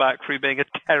a drawback through being a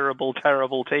terrible,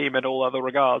 terrible team in all other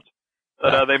regards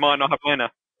that they might not have winner.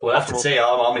 We'll have to see.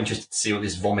 I'm interested to see what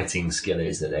this vomiting skill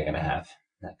is that they're going to have.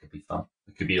 That could be fun.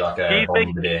 It could be like a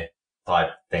bombardier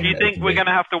type thing. Do you think we're going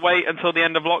to have to wait until the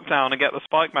end of lockdown and get the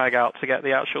spike mag out to get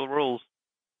the actual rules?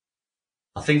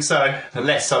 I think so.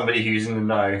 Unless somebody who's in the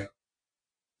know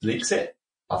leaks it.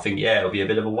 I think, it'll be a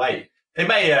bit of a wait. They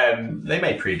may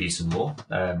preview some more,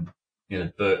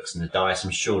 the books and the dice.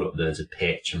 I'm sure that there's a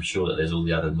pitch. I'm sure that there's all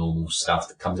the other normal stuff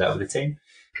that comes out with the team.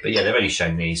 But yeah, they've only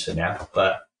shown these for now.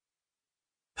 But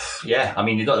yeah, I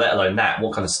mean, you've got let alone that.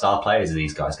 What kind of star players are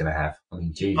these guys going to have? I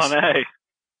mean, geez. I know.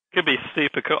 Could be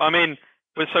super cool. I mean,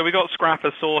 so we got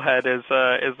Scrapper Sorehead is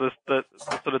the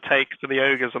sort of take to the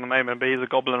ogres at the moment, but he's a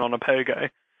goblin on a pogo.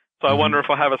 So I wonder if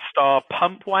I have a star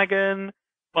pump wagon,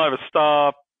 I have a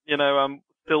star,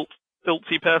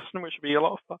 stiltsy person, which would be a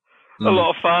lot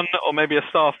of fun, or maybe a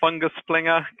star fungus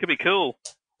splinger. Could be cool.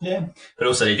 Yeah, but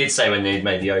also they did say when they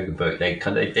made the ogre book, they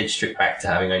did strip back to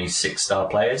having only 6-star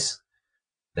players.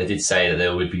 They did say that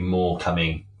there would be more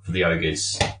coming for the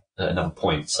ogres at another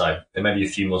point. So there may be a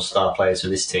few more star players for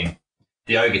this team.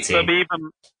 The Ogre team. It'll be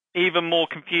even more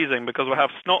confusing because we'll have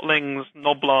Snotlings,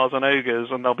 Noblars, and Ogres,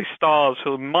 and there'll be stars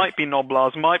who might be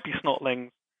Noblars, might be Snotlings,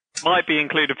 might be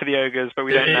included for the Ogres, but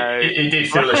we don't know. It did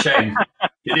feel a shame.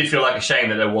 It did feel like a shame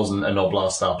that there wasn't a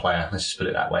Noblar star player. Let's just put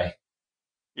it that way.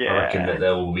 Yeah. I reckon that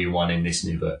there will be one in this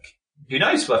new book. Who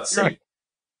knows? We'll have to see.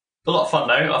 A lot of fun,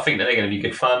 though. I think that they're going to be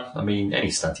good fun. I mean, any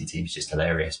stunty team is just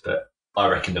hilarious, but I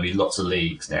reckon there'll be lots of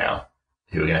leagues now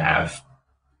who are going to have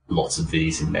lots of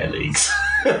these in their leagues.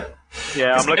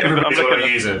 Yeah, I'm looking at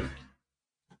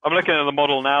the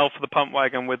model now for the pump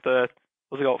wagon with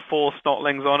what's it got, 4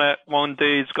 Snotlings on it. One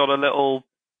dude's got a little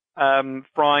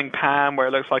frying pan where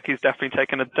it looks like he's definitely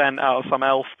taken a dent out of some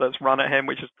elf that's run at him,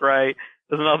 which is great.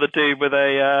 There's another dude with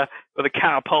a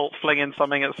catapult flinging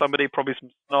something at somebody, probably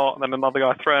some snot, and then another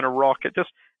guy throwing a rock. It's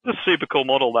just a super cool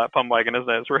model, that pump wagon, isn't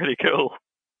it? It's really cool.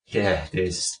 Yeah, it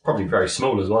is. It's probably very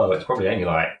small as well. It's probably only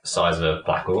like the size of a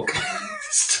Black Orc.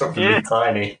 It's probably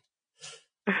tiny.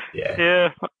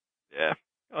 Yeah,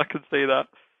 I can see that.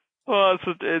 Well,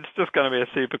 it's just going to be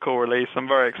a super cool release. I'm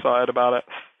very excited about it.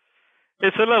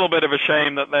 It's a little bit of a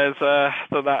shame that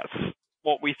that's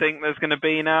what we think there's going to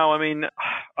be now. I mean,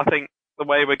 I think the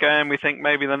way we're going, we think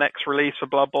maybe the next release for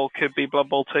Blood Bowl could be Blood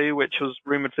Bowl 2, which was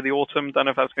rumoured for the autumn. Don't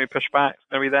know if that's going to be pushed back. It's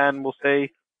going to be then. We'll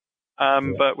see.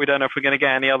 But we don't know if we're going to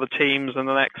get any other teams in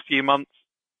the next few months.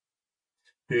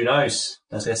 Who knows?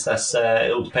 I guess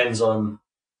it all depends on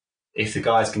if the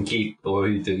guys can keep, or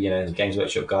the Games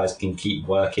Workshop guys can keep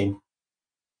working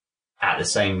at the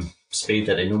same speed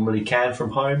that they normally can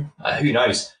from home. Who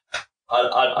knows?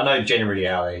 I know generally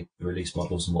how they release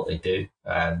models and what they do.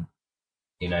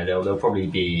 They'll probably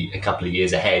be a couple of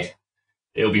years ahead.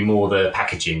 It'll be more the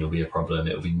packaging will be a problem.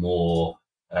 It'll be more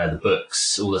the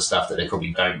books, all the stuff that they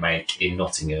probably don't make in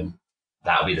Nottingham.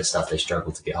 That'll be the stuff they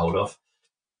struggle to get hold of.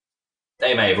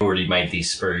 They may have already made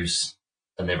these sprues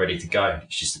and they're ready to go.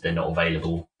 It's just that they're not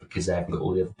available because they haven't got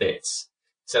all the other bits.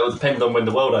 So it will depend on when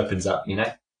the world opens up,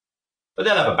 But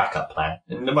they'll have a backup plan.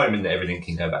 And the moment that everything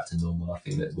can go back to normal, I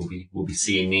think that we'll be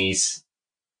seeing these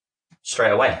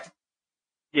straight away.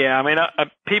 Yeah, I mean,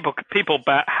 people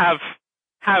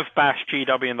have bashed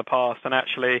GW in the past, and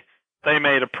actually they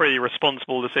made a pretty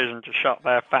responsible decision to shut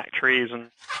their factories and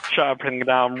shut everything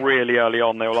down really early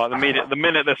on. They were like, the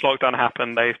minute this lockdown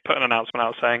happened, they put an announcement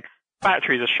out saying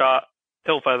factories are shut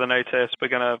till further notice. We're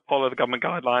going to follow the government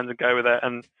guidelines and go with it.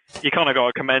 And you kind of got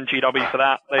to commend GW for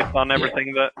that. They've done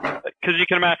everything because you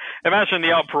can imagine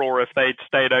the uproar if they'd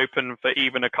stayed open for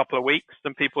even a couple of weeks,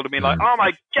 and people would have been like, "Oh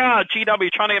my God,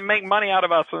 GW trying to make money out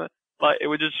of us!" Like it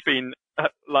would just been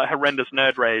like horrendous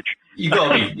nerd rage. You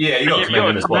got to commend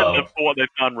them as well for what they've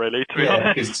done, really. To be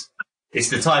honest, because it's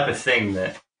the type of thing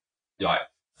that,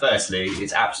 firstly,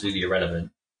 it's absolutely irrelevant.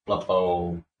 Blood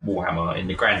Bowl, Warhammer, in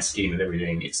the grand scheme of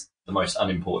everything, it's the most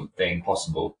unimportant thing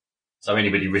possible. So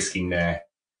anybody risking their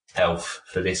health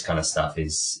for this kind of stuff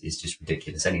is just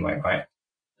ridiculous anyway, right?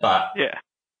 But,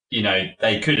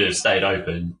 they could have stayed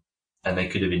open and they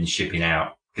could have been shipping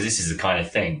out, because this is the kind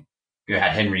of thing. You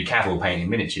had Henry Cavill painting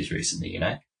miniatures recently,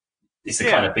 It's the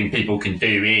kind of thing people can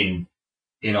do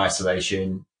in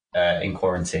isolation, in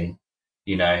quarantine.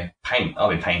 Paint. I've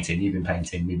been painting, you've been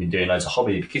painting, we've been doing loads of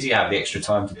hobby because you have the extra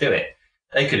time to do it.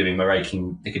 They could have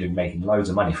been making loads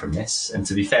of money from this. And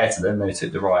to be fair to them, they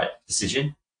took the right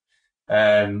decision.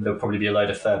 There'll probably be a load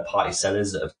of third-party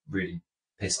sellers that are really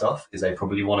pissed off because they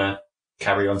probably want to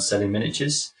carry on selling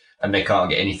miniatures and they can't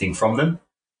get anything from them.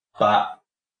 But,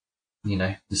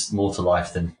 there's more to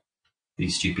life than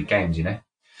these stupid games,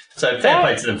 So fair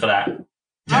play to them for that.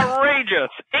 Outrageous!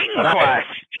 Inquest!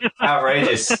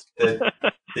 Outrageous. The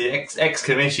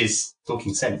ex-commish is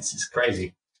talking sense. It's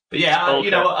crazy. But yeah,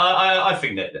 I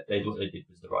think that what they did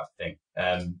was the right thing.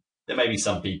 There may be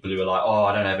some people who are like, "Oh,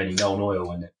 I don't have any Nuln Oil,"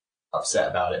 and they're upset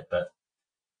about it. But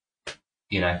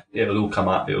it will all come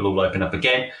up. It will all open up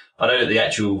again. I know that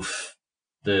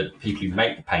the people who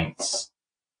make the paints,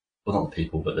 well, not the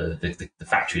people, but the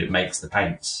factory that makes the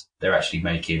paints, they're actually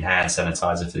making hand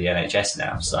sanitizer for the NHS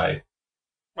now. So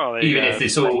even if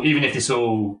this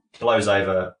all blows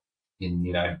over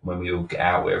in when we all get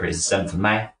out, whatever it is, the 7th of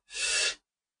May.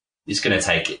 It's going to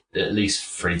take at least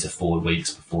 3 to 4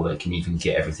 weeks before they can even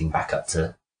get everything back up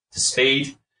to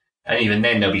speed. And even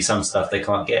then, there'll be some stuff they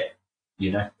can't get.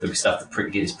 There'll be stuff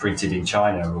that gets printed in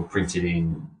China or printed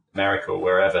in America or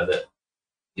wherever that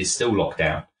is still locked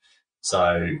down.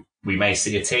 So we may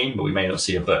see a team, but we may not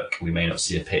see a book. We may not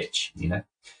see a pitch,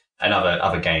 And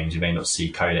other games, we may not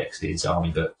see codexes, army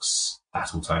books,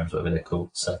 battle tomes, whatever they're called.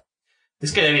 So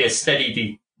it's going to be a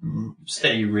steady release.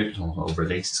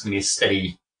 It's going to be a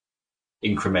steady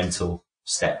incremental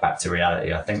step back to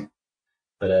reality, I think.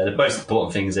 But the most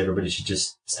important thing is everybody should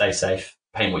just stay safe,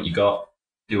 paint what you got,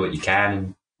 do what you can,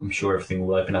 and I'm sure everything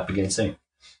will open up again soon.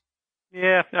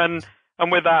 Yeah, and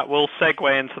with that, we'll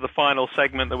segue into the final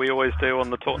segment that we always do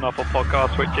on the talkNUFFLE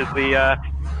podcast, which is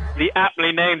the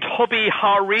aptly named Hobby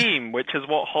Harem, which is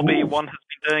what Hobby 1 has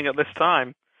been doing at this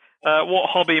time. What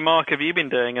hobby, Mark, have you been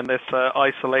doing in this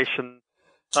isolation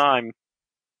time?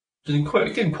 Doing quite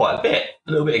a bit.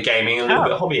 A little bit of gaming, a little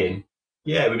bit of hobbying.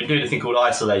 Yeah, we've been doing a thing called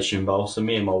Isolation Bowl. So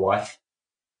me and my wife,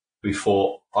 we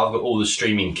thought, I've got all the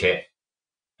streaming kit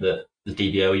that the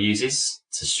DBL uses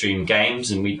to stream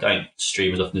games, and we don't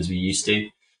stream as often as we used to,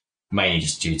 mainly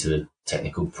just due to the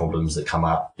technical problems that come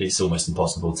up. It's almost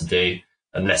impossible to do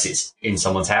unless it's in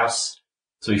someone's house.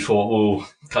 So we thought, well,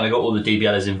 kind of got all the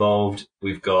DBLers involved.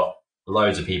 We've got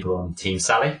loads of people on Team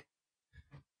Sally,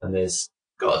 and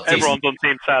everyone's on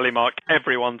Team Sally, Mark.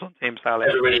 Everyone's on Team Sally.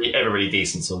 Everybody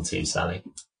decent's on Team Sally.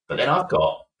 But then I've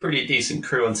got pretty decent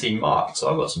crew on Team Mark, so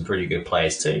I've got some pretty good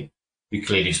players too, who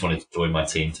clearly just wanted to join my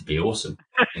team to be awesome.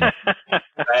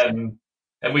 And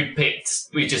we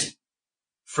just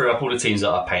threw up all the teams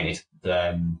that I painted,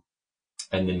 and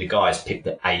then the guys picked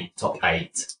the top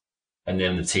eight, and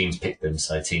then the teams picked them.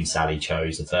 So Team Sally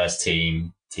chose the first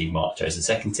team, Team Mark chose the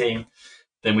second team.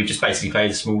 Then we just basically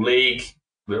played a small league.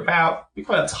 We're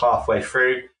quite up to halfway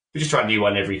through. We just try and do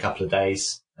one every couple of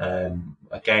days, a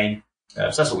game. So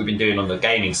that's what we've been doing on the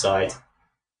gaming side.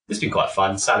 It's been quite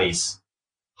fun. Sally's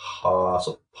sort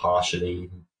of partially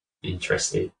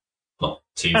interested, not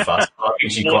too fast. I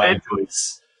think she quite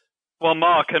enjoys. Well,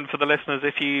 Mark, and for the listeners,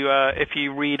 if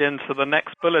you read into the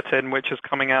next bulletin, which is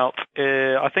coming out,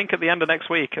 I think at the end of next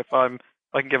week, if I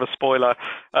can give a spoiler,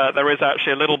 there is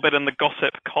actually a little bit in the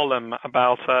gossip column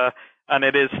about, and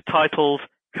it is titled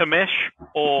 "Commish"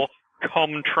 or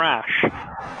 "Com Trash."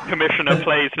 Commissioner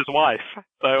plays his wife,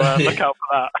 so look out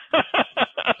for that.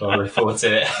 I look forward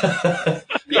to it.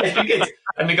 Yeah, it's been good,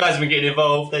 and the guys have been getting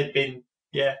involved. They've been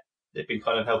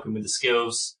kind of helping with the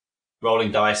skills,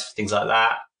 rolling dice, things like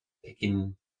that,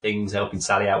 picking things, helping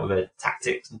Sally out with her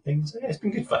tactics and things. So, yeah, it's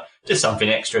been good fun. Just something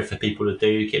extra for people to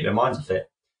do, keep their minds off it.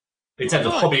 In terms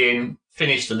of hobbying,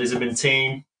 finished the Lisbon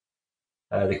team.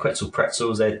 The Quetzal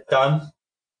Pretzels, they're done.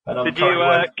 And did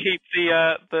you keep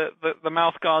the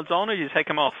mouth guards on, or did you take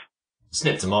them off?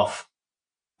 Snipped them off.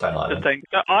 Don't like them.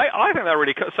 I think they're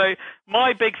really cool. So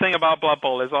my big thing about Blood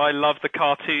Bowl is I love the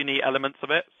cartoony elements of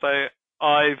it. So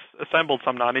I've assembled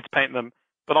some now. I need to paint them.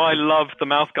 But I love the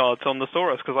mouth guards on the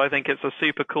Saurus because I think it's a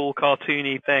super cool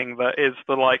cartoony thing that is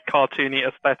the cartoony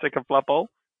aesthetic of Blood Bowl.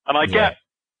 And I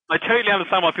totally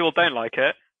understand why people don't like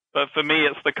it, but for me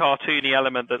it's the cartoony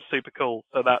element that's super cool.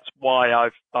 So that's why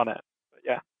I've done it. But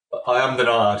yeah. I am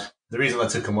Bernard. The reason I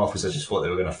took them off was I just thought they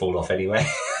were going to fall off anyway.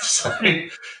 So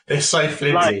they're so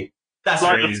flimsy. That's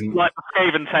the reason. Like the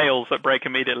Skaven tails that break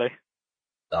immediately.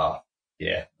 Oh,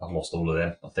 yeah. I've lost all of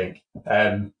them, I think.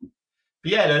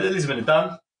 But yeah, the Lisbon are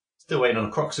done. Still waiting on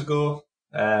a Croxagore.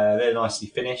 They're nicely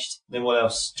finished. Then what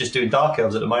else? Just doing Dark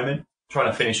Elves at the moment. Trying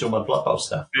to finish all my Blood Bowl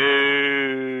stuff.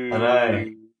 Ooh. I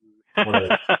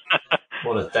know.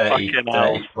 What a dirty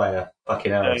player.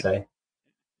 Fucking elves, eh?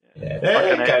 Yeah,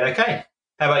 they're going okay.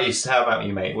 How about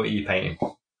you, mate? What are you painting?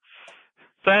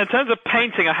 So in terms of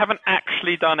painting, I haven't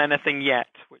actually done anything yet,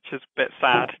 which is a bit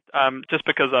sad. Just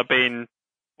because I've been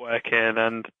working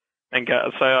and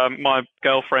so my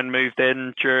girlfriend moved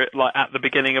in at the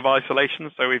beginning of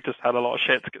isolation, so we've just had a lot of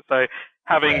shit. So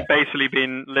having basically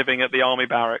been living at the army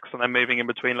barracks and then moving in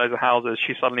between loads of houses,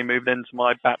 she suddenly moved into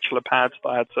my bachelor pad, so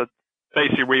I had to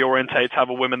basically reorientate to have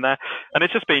a woman there. And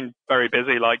it's just been very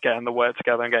busy, getting the work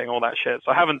together and getting all that shit.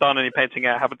 So I haven't done any painting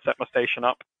yet. I haven't set my station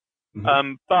up.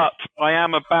 Mm-hmm. But I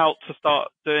am about to start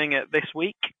doing it this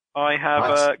week. I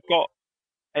have got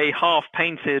a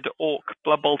half-painted Orc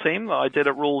Blood Bowl team that I did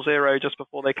at Rule 0 just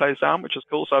before they closed down, which is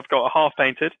cool. So I've got a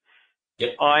half-painted.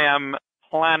 Yep. I am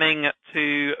planning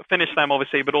to finish them,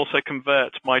 obviously, but also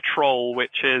convert my troll,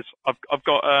 which is I've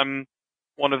got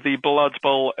one of the Blood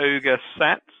Bowl Ogre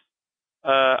sets.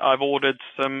 I've ordered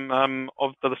some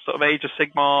of the sort of Age of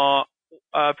Sigmar.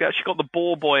 I've actually got the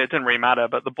Boar Boy. It didn't really matter,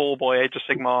 but the Boar Boy Age of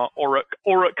Sigmar Orc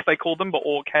they call them, but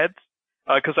Orc heads,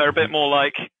 because they're a bit more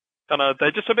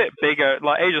they're just a bit bigger.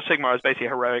 Like Age of Sigmar is basically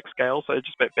heroic scale, so they're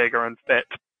just a bit bigger and fit.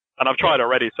 And I've tried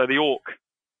already, so the Orc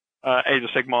Age of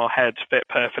Sigmar heads fit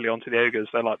perfectly onto the Ogres.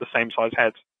 They're like the same size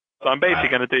heads. So I'm basically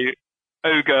going to do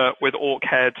Ogre with Orc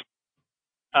head,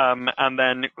 and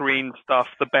then green stuff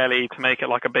the belly to make it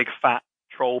like a big fat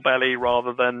troll belly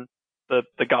rather than the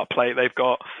gut plate they've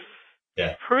got.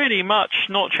 Yeah. Pretty much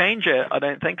not change it, I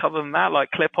don't think, other than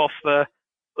that. Clip off the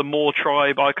the more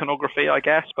tribe iconography, I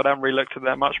guess, but I haven't really looked at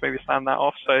that much. Maybe stand that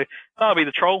off. So that'll be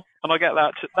the troll, and I get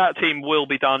that. That team will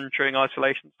be done during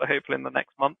isolation, so hopefully in the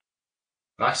next month.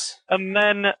 Nice. And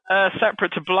then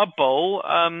separate to Blood Bowl,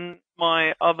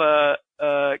 my other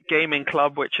gaming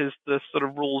club, which is the sort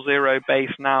of Rule Zero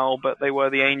base now, but they were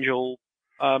the Angel.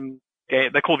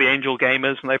 They're called the Angel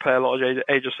Gamers, and they play a lot of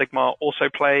Age of Sigmar. Also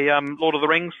play Lord of the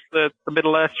Rings, the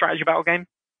Middle Earth strategy battle game.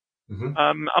 Mm-hmm.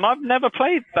 And I've never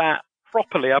played that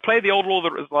properly. I played the old Lord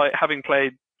of the Rings, like having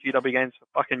played GW games for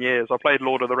fucking years. I played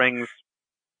Lord of the Rings.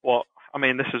 We're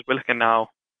looking now.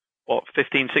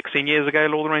 15, 16 years ago,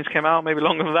 Lord of the Rings came out? Maybe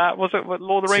longer than that. Was it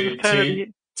Lord of the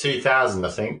Rings? 2000, I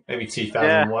think. Maybe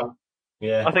 2001.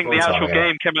 Yeah. I think the actual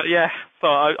game came out, yeah. So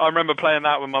I remember playing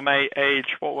that with my mate,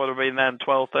 age, what would have been then,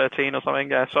 12, 13 or something,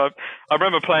 yeah. So I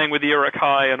remember playing with the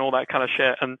Uruk-hai and all that kind of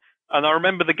shit. And I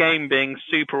remember the game being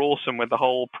super awesome with the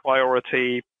whole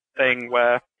priority thing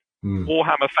where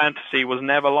Warhammer Fantasy was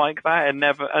never like that.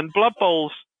 And Blood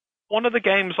Bowl's one of the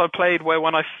games I played where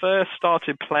when I first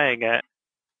started playing it,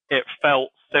 it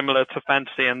felt similar to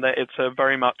Fantasy in that it's a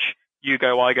very much you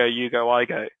go, I go, you go, I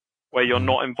go, where you're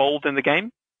not involved in the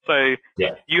game. So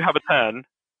you have a turn,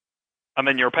 and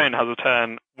then your opponent has a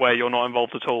turn where you're not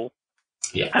involved at all,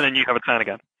 and then you have a turn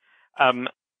again. And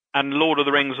Lord of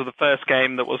the Rings was the first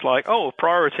game that was like, oh,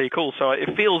 priority, cool. So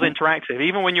it feels interactive,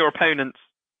 even when your opponent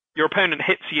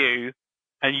hits you,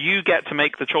 and you get to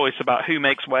make the choice about who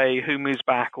makes way, who moves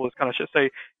back, all this kind of shit. So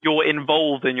you're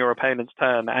involved in your opponent's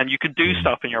turn, and you can do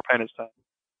stuff in your opponent's turn.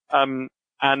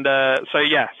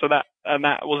 So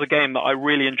that was a game that I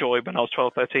really enjoyed when I was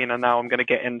 12, 13, and now I'm going to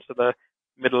get into the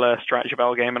Middle Earth strategy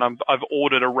battle game, and I've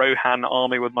ordered a Rohan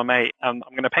army with my mate, and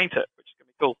I'm going to paint it, which is going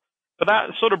to be cool. But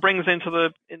that sort of brings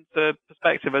into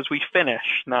perspective as we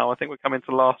finish. Now I think we're coming to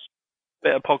the last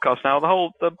bit of podcast now.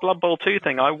 The Blood Bowl 2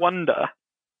 thing, I wonder,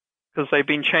 because they've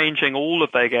been changing all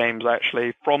of their games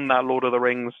actually from that Lord of the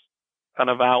Rings kind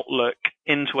of outlook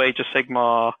into Age of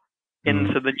Sigmar,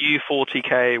 into the new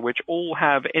 40k, which all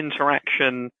have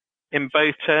interaction in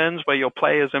both turns where your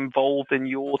player's involved in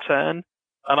your turn.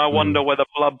 And I wonder whether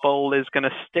Blood Bowl is going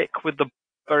to stick with the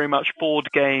very much board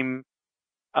game,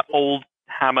 old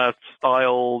Hammer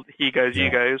style, he goes, you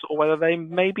goes, or whether they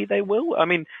will. I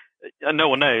mean, no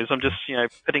one knows. I'm just,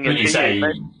 putting it in.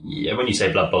 When you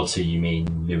say Blood Bowl 2, you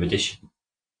mean new edition?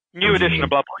 New edition of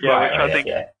Blood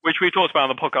Bowl, which we talked about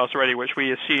on the podcast already, which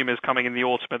we assume is coming in the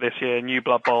autumn of this year, new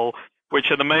Blood Bowl, which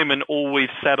at the moment all we've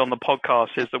said on the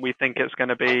podcast is that we think it's going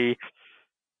to be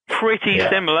pretty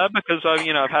similar because,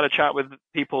 I've had a chat with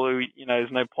people who, there's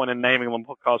no point in naming them on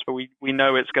the podcast, but we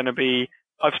know it's going to be,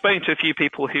 I've spoken to a few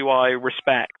people who I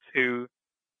respect who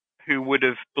would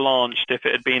have blanched if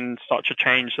it had been such a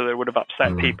change that it would have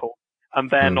upset people.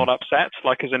 And they're not upset,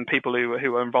 like as in people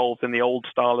who are involved in the old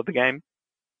style of the game.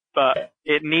 But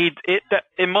in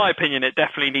my opinion, it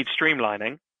definitely needs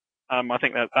streamlining. I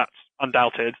think that's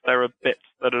undoubted. There are bits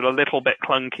that are a little bit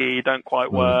clunky, don't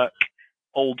quite work,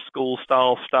 old school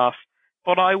style stuff.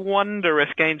 But I wonder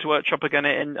if Games Workshop are going to,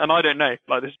 and I don't know,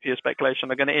 like this is pure speculation,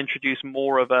 they're going to introduce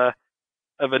more of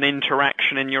an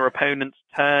interaction in your opponent's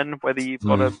turn, whether you've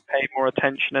got to pay more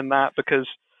attention in that, because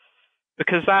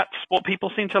that's what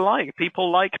people seem to like.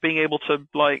 People like being able to,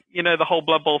 the whole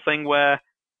Blood Bowl thing where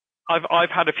I've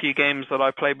had a few games that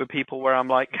I've played with people where I'm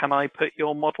like, can I put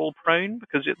your model prone?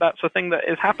 Because that's a thing that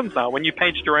happens now. When you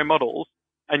painted your own models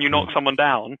and you knock someone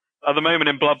down, at the moment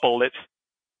in Blood Bowl, it's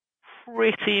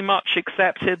pretty much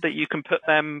accepted that you can put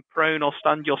them prone or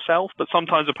stunned yourself. But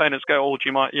sometimes opponents go, oh, do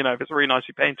you mind, if it's really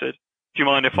nicely painted, do you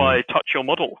mind if I touch your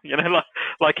model?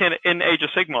 Like in Age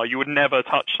of Sigmar, you would never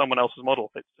touch someone else's model.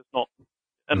 It's just not,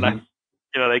 unless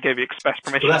they gave you express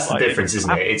permission. Well, that's the difference,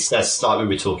 isn't it? That's like we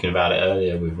were talking about it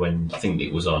earlier with when I think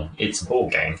it was on. It's a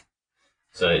board game,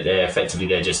 so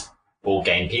they're just board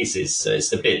game pieces. So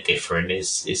it's a bit different.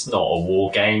 It's not a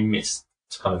war game. It's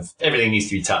kind of everything needs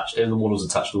to be touched, and the models are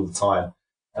touched all the time.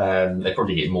 They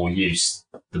probably get more use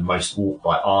than most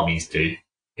armies do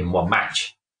in one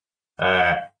match.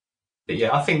 But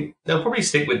yeah, I think they'll probably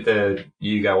stick with the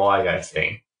you go, I go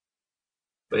thing.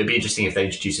 But it'd be interesting if they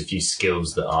introduce a few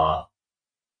skills that are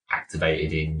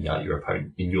activated in your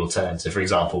opponent in your turn. So, for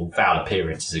example, foul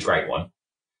appearance is a great one.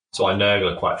 So I know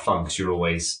they're quite fun because you're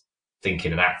always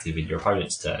thinking and active in your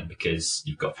opponent's turn because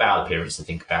you've got foul appearance to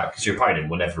think about because your opponent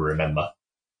will never remember.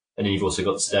 And then you've also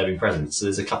got disturbing presence. So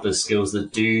there's a couple of skills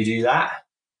that do that.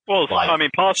 Well, pass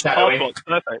block's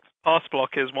perfect. Pass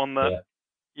block is one that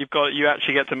you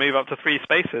actually get to move up to 3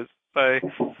 spaces. So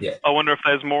I wonder if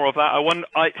there's more of that.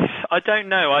 I don't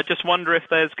know. I just wonder if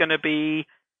there's going to be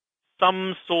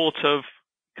some sort of,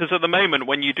 because at the moment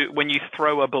when you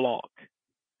throw a block,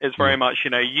 It's very much,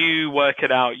 you work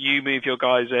it out, you move your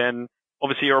guys in.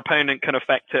 Obviously, your opponent can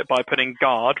affect it by putting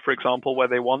guard, for example, where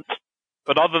they want.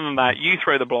 But other than that, you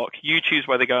throw the block, you choose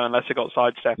where they go unless they got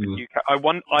sidestep. And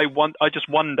I just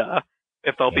wonder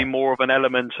if there'll be more of an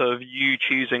element of you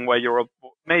choosing where your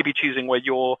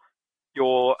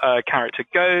character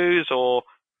goes, or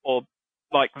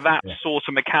like that sort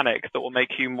of mechanic that will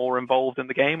make you more involved in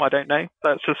the game. I don't know.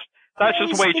 That's just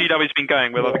the way GW's been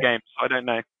going with other games. I don't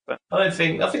know. But I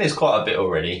think there's quite a bit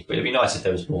already, but it'd be nice if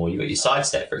there was more. You got your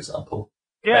sidestep, for example.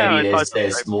 Yeah, maybe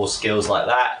there's more skills like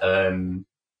that.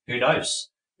 Who knows?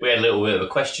 We had a little bit of a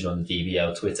question on the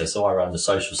DBL Twitter, so I run the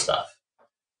social stuff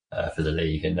for the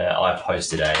league, and I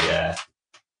posted a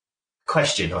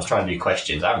question. I was trying to do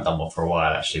questions. I haven't done one for a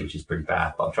while, actually, which is pretty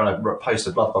bad, but I'm trying to post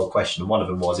a Blood Bowl question, and one of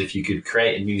them was, if you could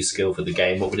create a new skill for the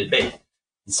game, what would it be?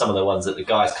 And some of the ones that the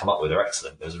guys come up with are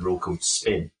excellent. There's a rule called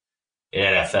spin. In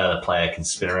NFL, a player can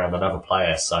spin around another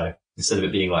player, so instead of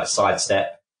it being like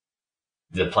sidestep,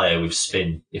 the player with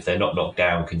spin, if they're not knocked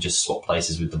down, can just swap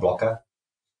places with the blocker.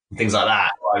 And things like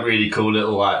that, like really cool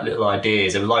little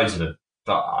ideas. There were loads of them,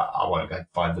 but I won't go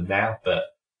find them now. But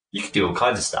you can do all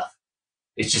kinds of stuff.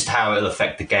 It's just how it'll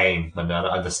affect the game. And I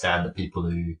understand that people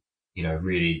who,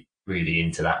 really, really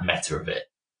into that meta of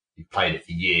it, who've played it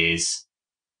for years,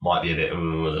 might be a bit, I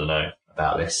don't know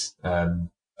about this. But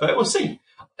we'll see.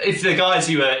 If the guys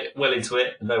who are well into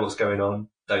it and know what's going on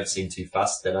don't seem too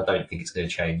fussed, then I don't think it's going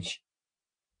to change.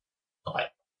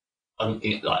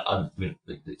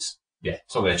 It's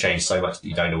not going to change so much that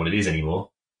you don't know what it is anymore.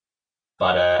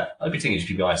 But I do think it'd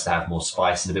be nice to have more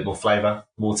spice and a bit more flavour.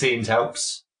 More teams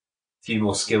helps. A few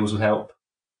more skills would help.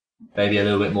 Maybe a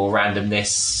little bit more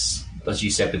randomness, as you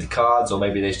said, with the cards, or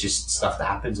maybe there's just stuff that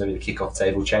happens. Maybe the kick-off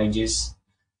table changes.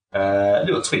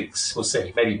 Little tweaks, we'll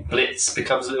see. Maybe Blitz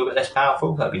becomes a little bit less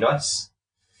powerful. That'd be nice.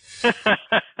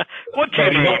 What do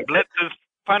you mean? Blitz is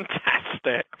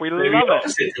fantastic. We love it.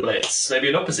 Maybe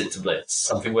an opposite to Blitz.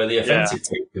 Something where the offensive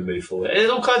team can move forward. There's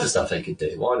all kinds of stuff they could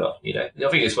do. Why not? I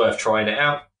think it's worth trying it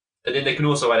out. And then they can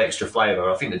also add extra flavour.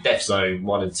 I think the Death Zone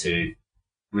 1 and 2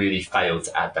 really failed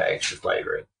to add that extra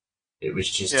flavour in. It was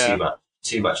just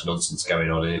too much nonsense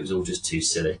going on, and it was all just too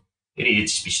silly. It needed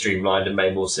to be streamlined and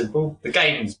made more simple. The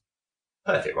game's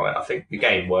perfect, right? I think the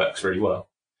game works really well.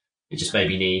 It just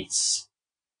maybe needs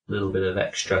a little bit of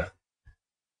extra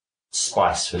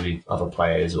spice for the other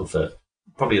players, or for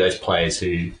probably those players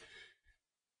who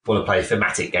want to play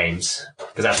thematic games,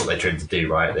 because that's what they're trying to do,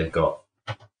 right? They've got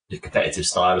the competitive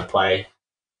style of play,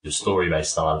 the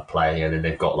story-based style of play, and then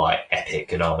they've got like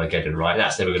Epic and Armageddon, right? And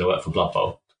that's never going to work for Blood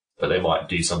Bowl, but they might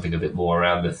do something a bit more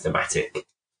around the thematic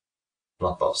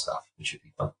Blood Bowl stuff, which would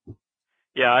be fun.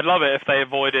 Yeah, I'd love it if they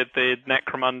avoided the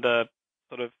Necromunda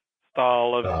sort of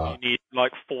style of you need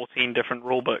like 14 different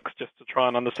rule books just to try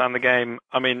and understand the game.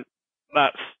 I mean,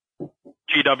 that's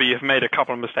GW have made a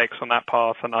couple of mistakes on that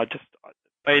path, and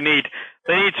they need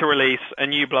to release a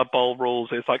new Blood Bowl rules.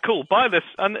 It's like, cool, buy this,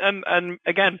 and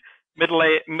again,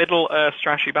 Middle Earth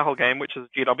strategy battle game, which is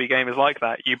a GW game, is like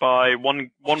that. You buy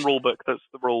one rule book that's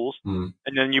the rules, and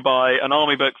then you buy an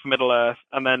army book for Middle Earth,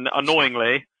 and then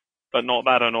annoyingly, but not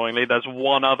that annoyingly, there's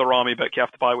one other army book you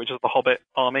have to buy, which is the Hobbit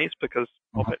armies, because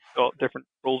Hobbit's got different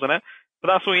rules in it. But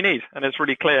that's all you need, and it's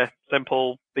really clear,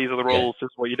 simple. These are the rules. This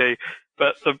is what you do.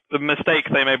 But the mistake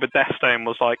they made with Deathstone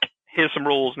was like, here's some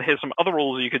rules, and here's some other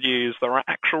rules you could use. There are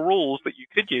actual rules that you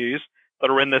could use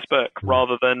that are in this book,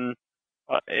 rather than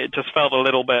it just felt a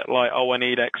little bit like, I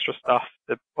need extra stuff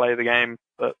to play the game.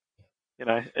 But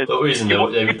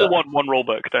people want one rule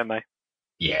book, don't they?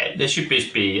 Yeah, there should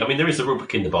just be. I mean, there is a rule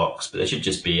book in the box, but there should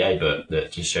just be a book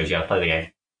that just shows you how to play the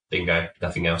game. Bingo,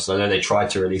 nothing else. I know they tried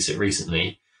to release it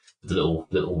recently, the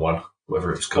little one,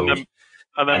 whatever it was called,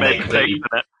 and then made mistakes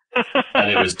in it. And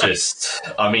it was just,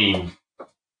 I mean,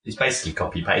 it's basically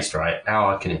copy paste, right? How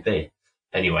hard can it be?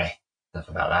 Anyway, enough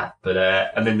about that. But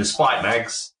and then the spike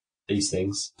mags, these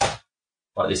things,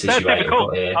 like this issue 8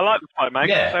 cool. here. I like the spike mags.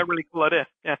 Yeah. They're a really cool idea.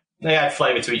 Yeah, they add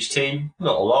flavour to each team,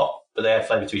 not a lot, but they add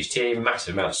flavour to each team,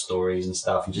 massive amount of stories and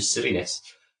stuff, and just silliness.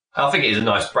 I think it is a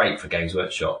nice break for Games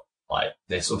Workshop. Like,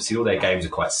 there's obviously all their games are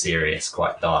quite serious,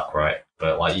 quite dark, right?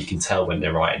 But like, you can tell when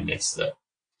they're writing this that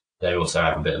they also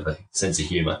have a bit of a sense of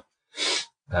humour.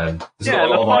 The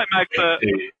spike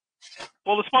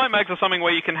mags are something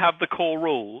where you can have the core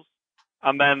rules,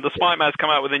 and then the spike mags come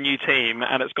out with a new team,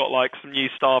 and it's got like some new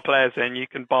star players in you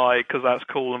can buy because that's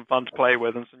cool and fun to play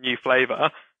with, and some new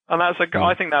flavour. And I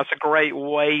think that's a great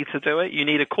way to do it. You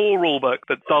need a core rule book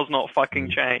that does not fucking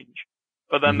change,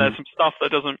 but then there's some stuff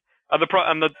that doesn't.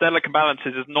 And the delicate balance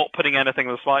is not putting anything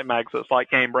in the spike mags that's like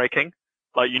game breaking.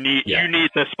 Like you need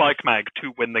the spike mag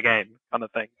to win the game, kind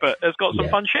of thing. But it's got some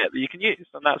fun shit that you can use,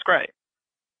 and that's great.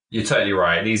 You're totally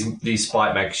right. These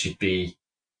spike mags should be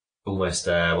almost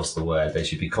what's the word? They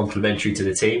should be complementary to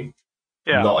the team,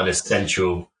 not an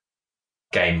essential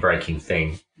game-breaking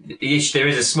thing. There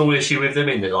is a small issue with them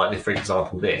in that, like, for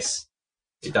example, this.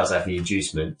 It does have the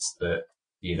inducements that,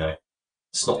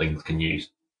 Snotlings can use.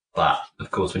 But,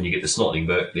 of course, when you get the Snotling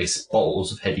book, this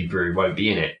bottles of Heady Brew won't be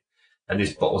in it. And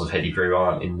these bottles of Heady Brew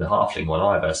aren't in the Halfling one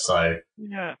either. So,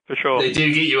 yeah, for sure. They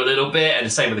do get you a little bit, and the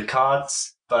same with the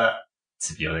cards. But,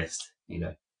 to be honest,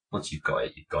 once you've got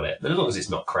it, you've got it. But as long as it's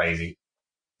not crazy,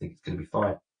 I think it's going to be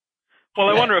fine. Well,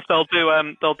 I wonder if they'll do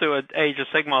an Age of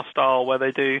Sigmar style where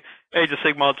they do Age of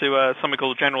Sigmar do something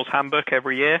called General's Handbook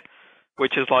every year,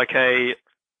 which is like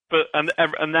and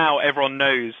now everyone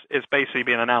knows it's basically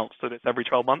been announced that it's every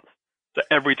 12 months. So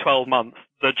every 12 months,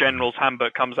 the General's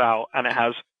Handbook comes out and it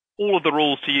has all of the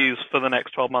rules to use for the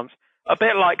next 12 months. A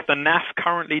bit like the NAF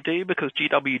currently do because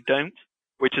GW don't,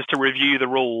 which is to review the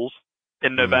rules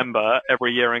in November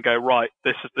every year and go, right,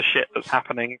 this is the shit that's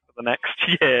happening for the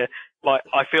next year. Like,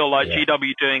 I feel like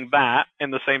GW doing that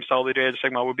in the same style they do Age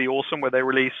of Sigmar would be awesome, where they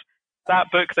release that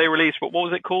book they released. But what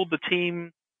was it called?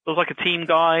 There was like a team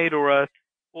guide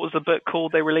what was the book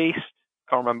called they released?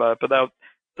 Can't remember. But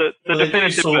the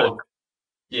definitive book.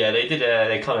 Yeah, they did.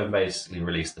 They kind of basically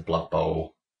released the Blood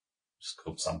Bowl. It's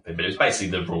called something, but it was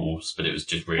basically the rules, but it was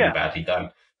just really badly done.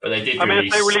 But they did.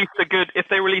 If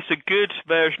they released a good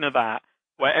version of that,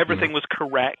 where everything was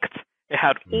correct, it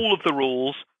had all of the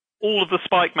rules, all of the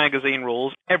Spike magazine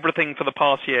rules, everything for the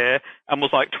past year, and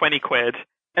was like 20 quid.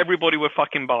 Everybody would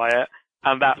fucking buy it,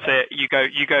 and that's it. You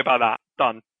go by that.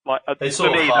 Done. Like they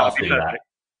sort of half do that.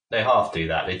 They half do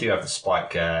that. They do have the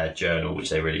Spike journal, which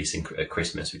they release at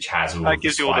Christmas, which has all the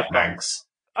Spike mags.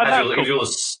 Gives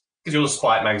you all the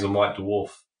Spike mags and White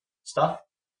Dwarf stuff,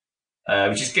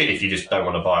 which is good if you just don't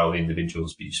want to buy all the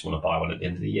individuals, but you just want to buy one at the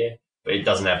end of the year. But it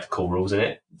doesn't have the cool rules in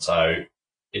it. So,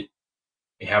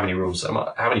 how many rules?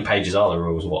 How many pages are the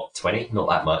rules? What, 20? Not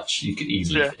that much. You could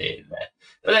easily fit it in there.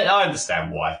 But I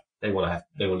understand why they want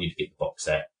you to get the box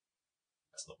set.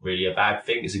 That's not really a bad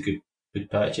thing. It's a good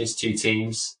purchase. 2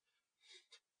 teams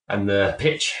and the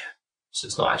pitch, so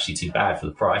it's not actually too bad for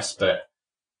the price. But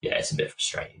yeah, it's a bit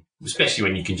frustrating, especially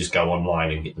when you can just go online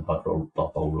and get the Blood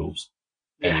Bowl rules.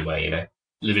 Anyway,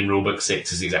 Living Rulebook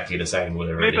 6 is exactly the same. But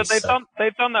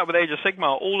they've done that with Age of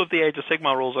Sigmar. All of the Age of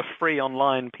Sigmar rules are free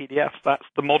online PDFs. That's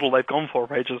the model they've gone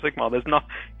for Age of Sigmar.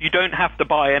 You don't have to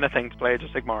buy anything to play Age of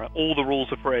Sigmar. All the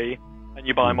rules are free, and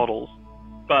you buy models.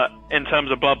 But in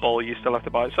terms of Blood Bowl, you still have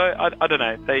to buy it. So I don't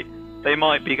know. They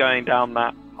might be going down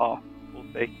that path. We'll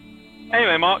see.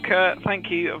 Anyway, Mark,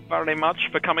 thank you very much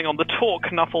for coming on the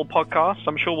talkNUFFLE podcast.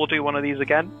 I'm sure we'll do one of these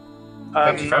again.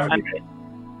 Thank you for having me.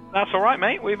 That's all right,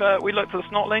 mate. We looked at the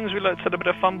Snotlings, we looked at a bit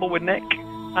of Fumble with Nick,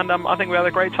 and I think we had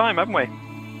a great time, haven't we?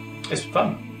 It's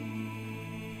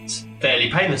fun. It's fairly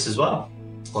painless as well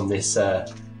on this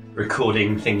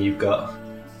recording thing you've got.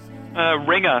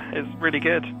 Ringer is really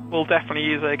good. We'll definitely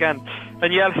use it again.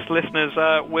 And yes, listeners,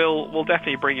 we'll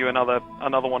definitely bring you another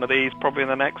one of these probably in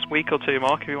the next week or two,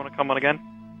 Mark, if you want to come on again.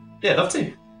 Yeah, love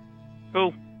to.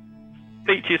 Cool.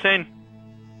 Speak to you soon.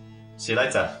 See you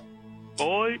later.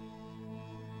 Bye.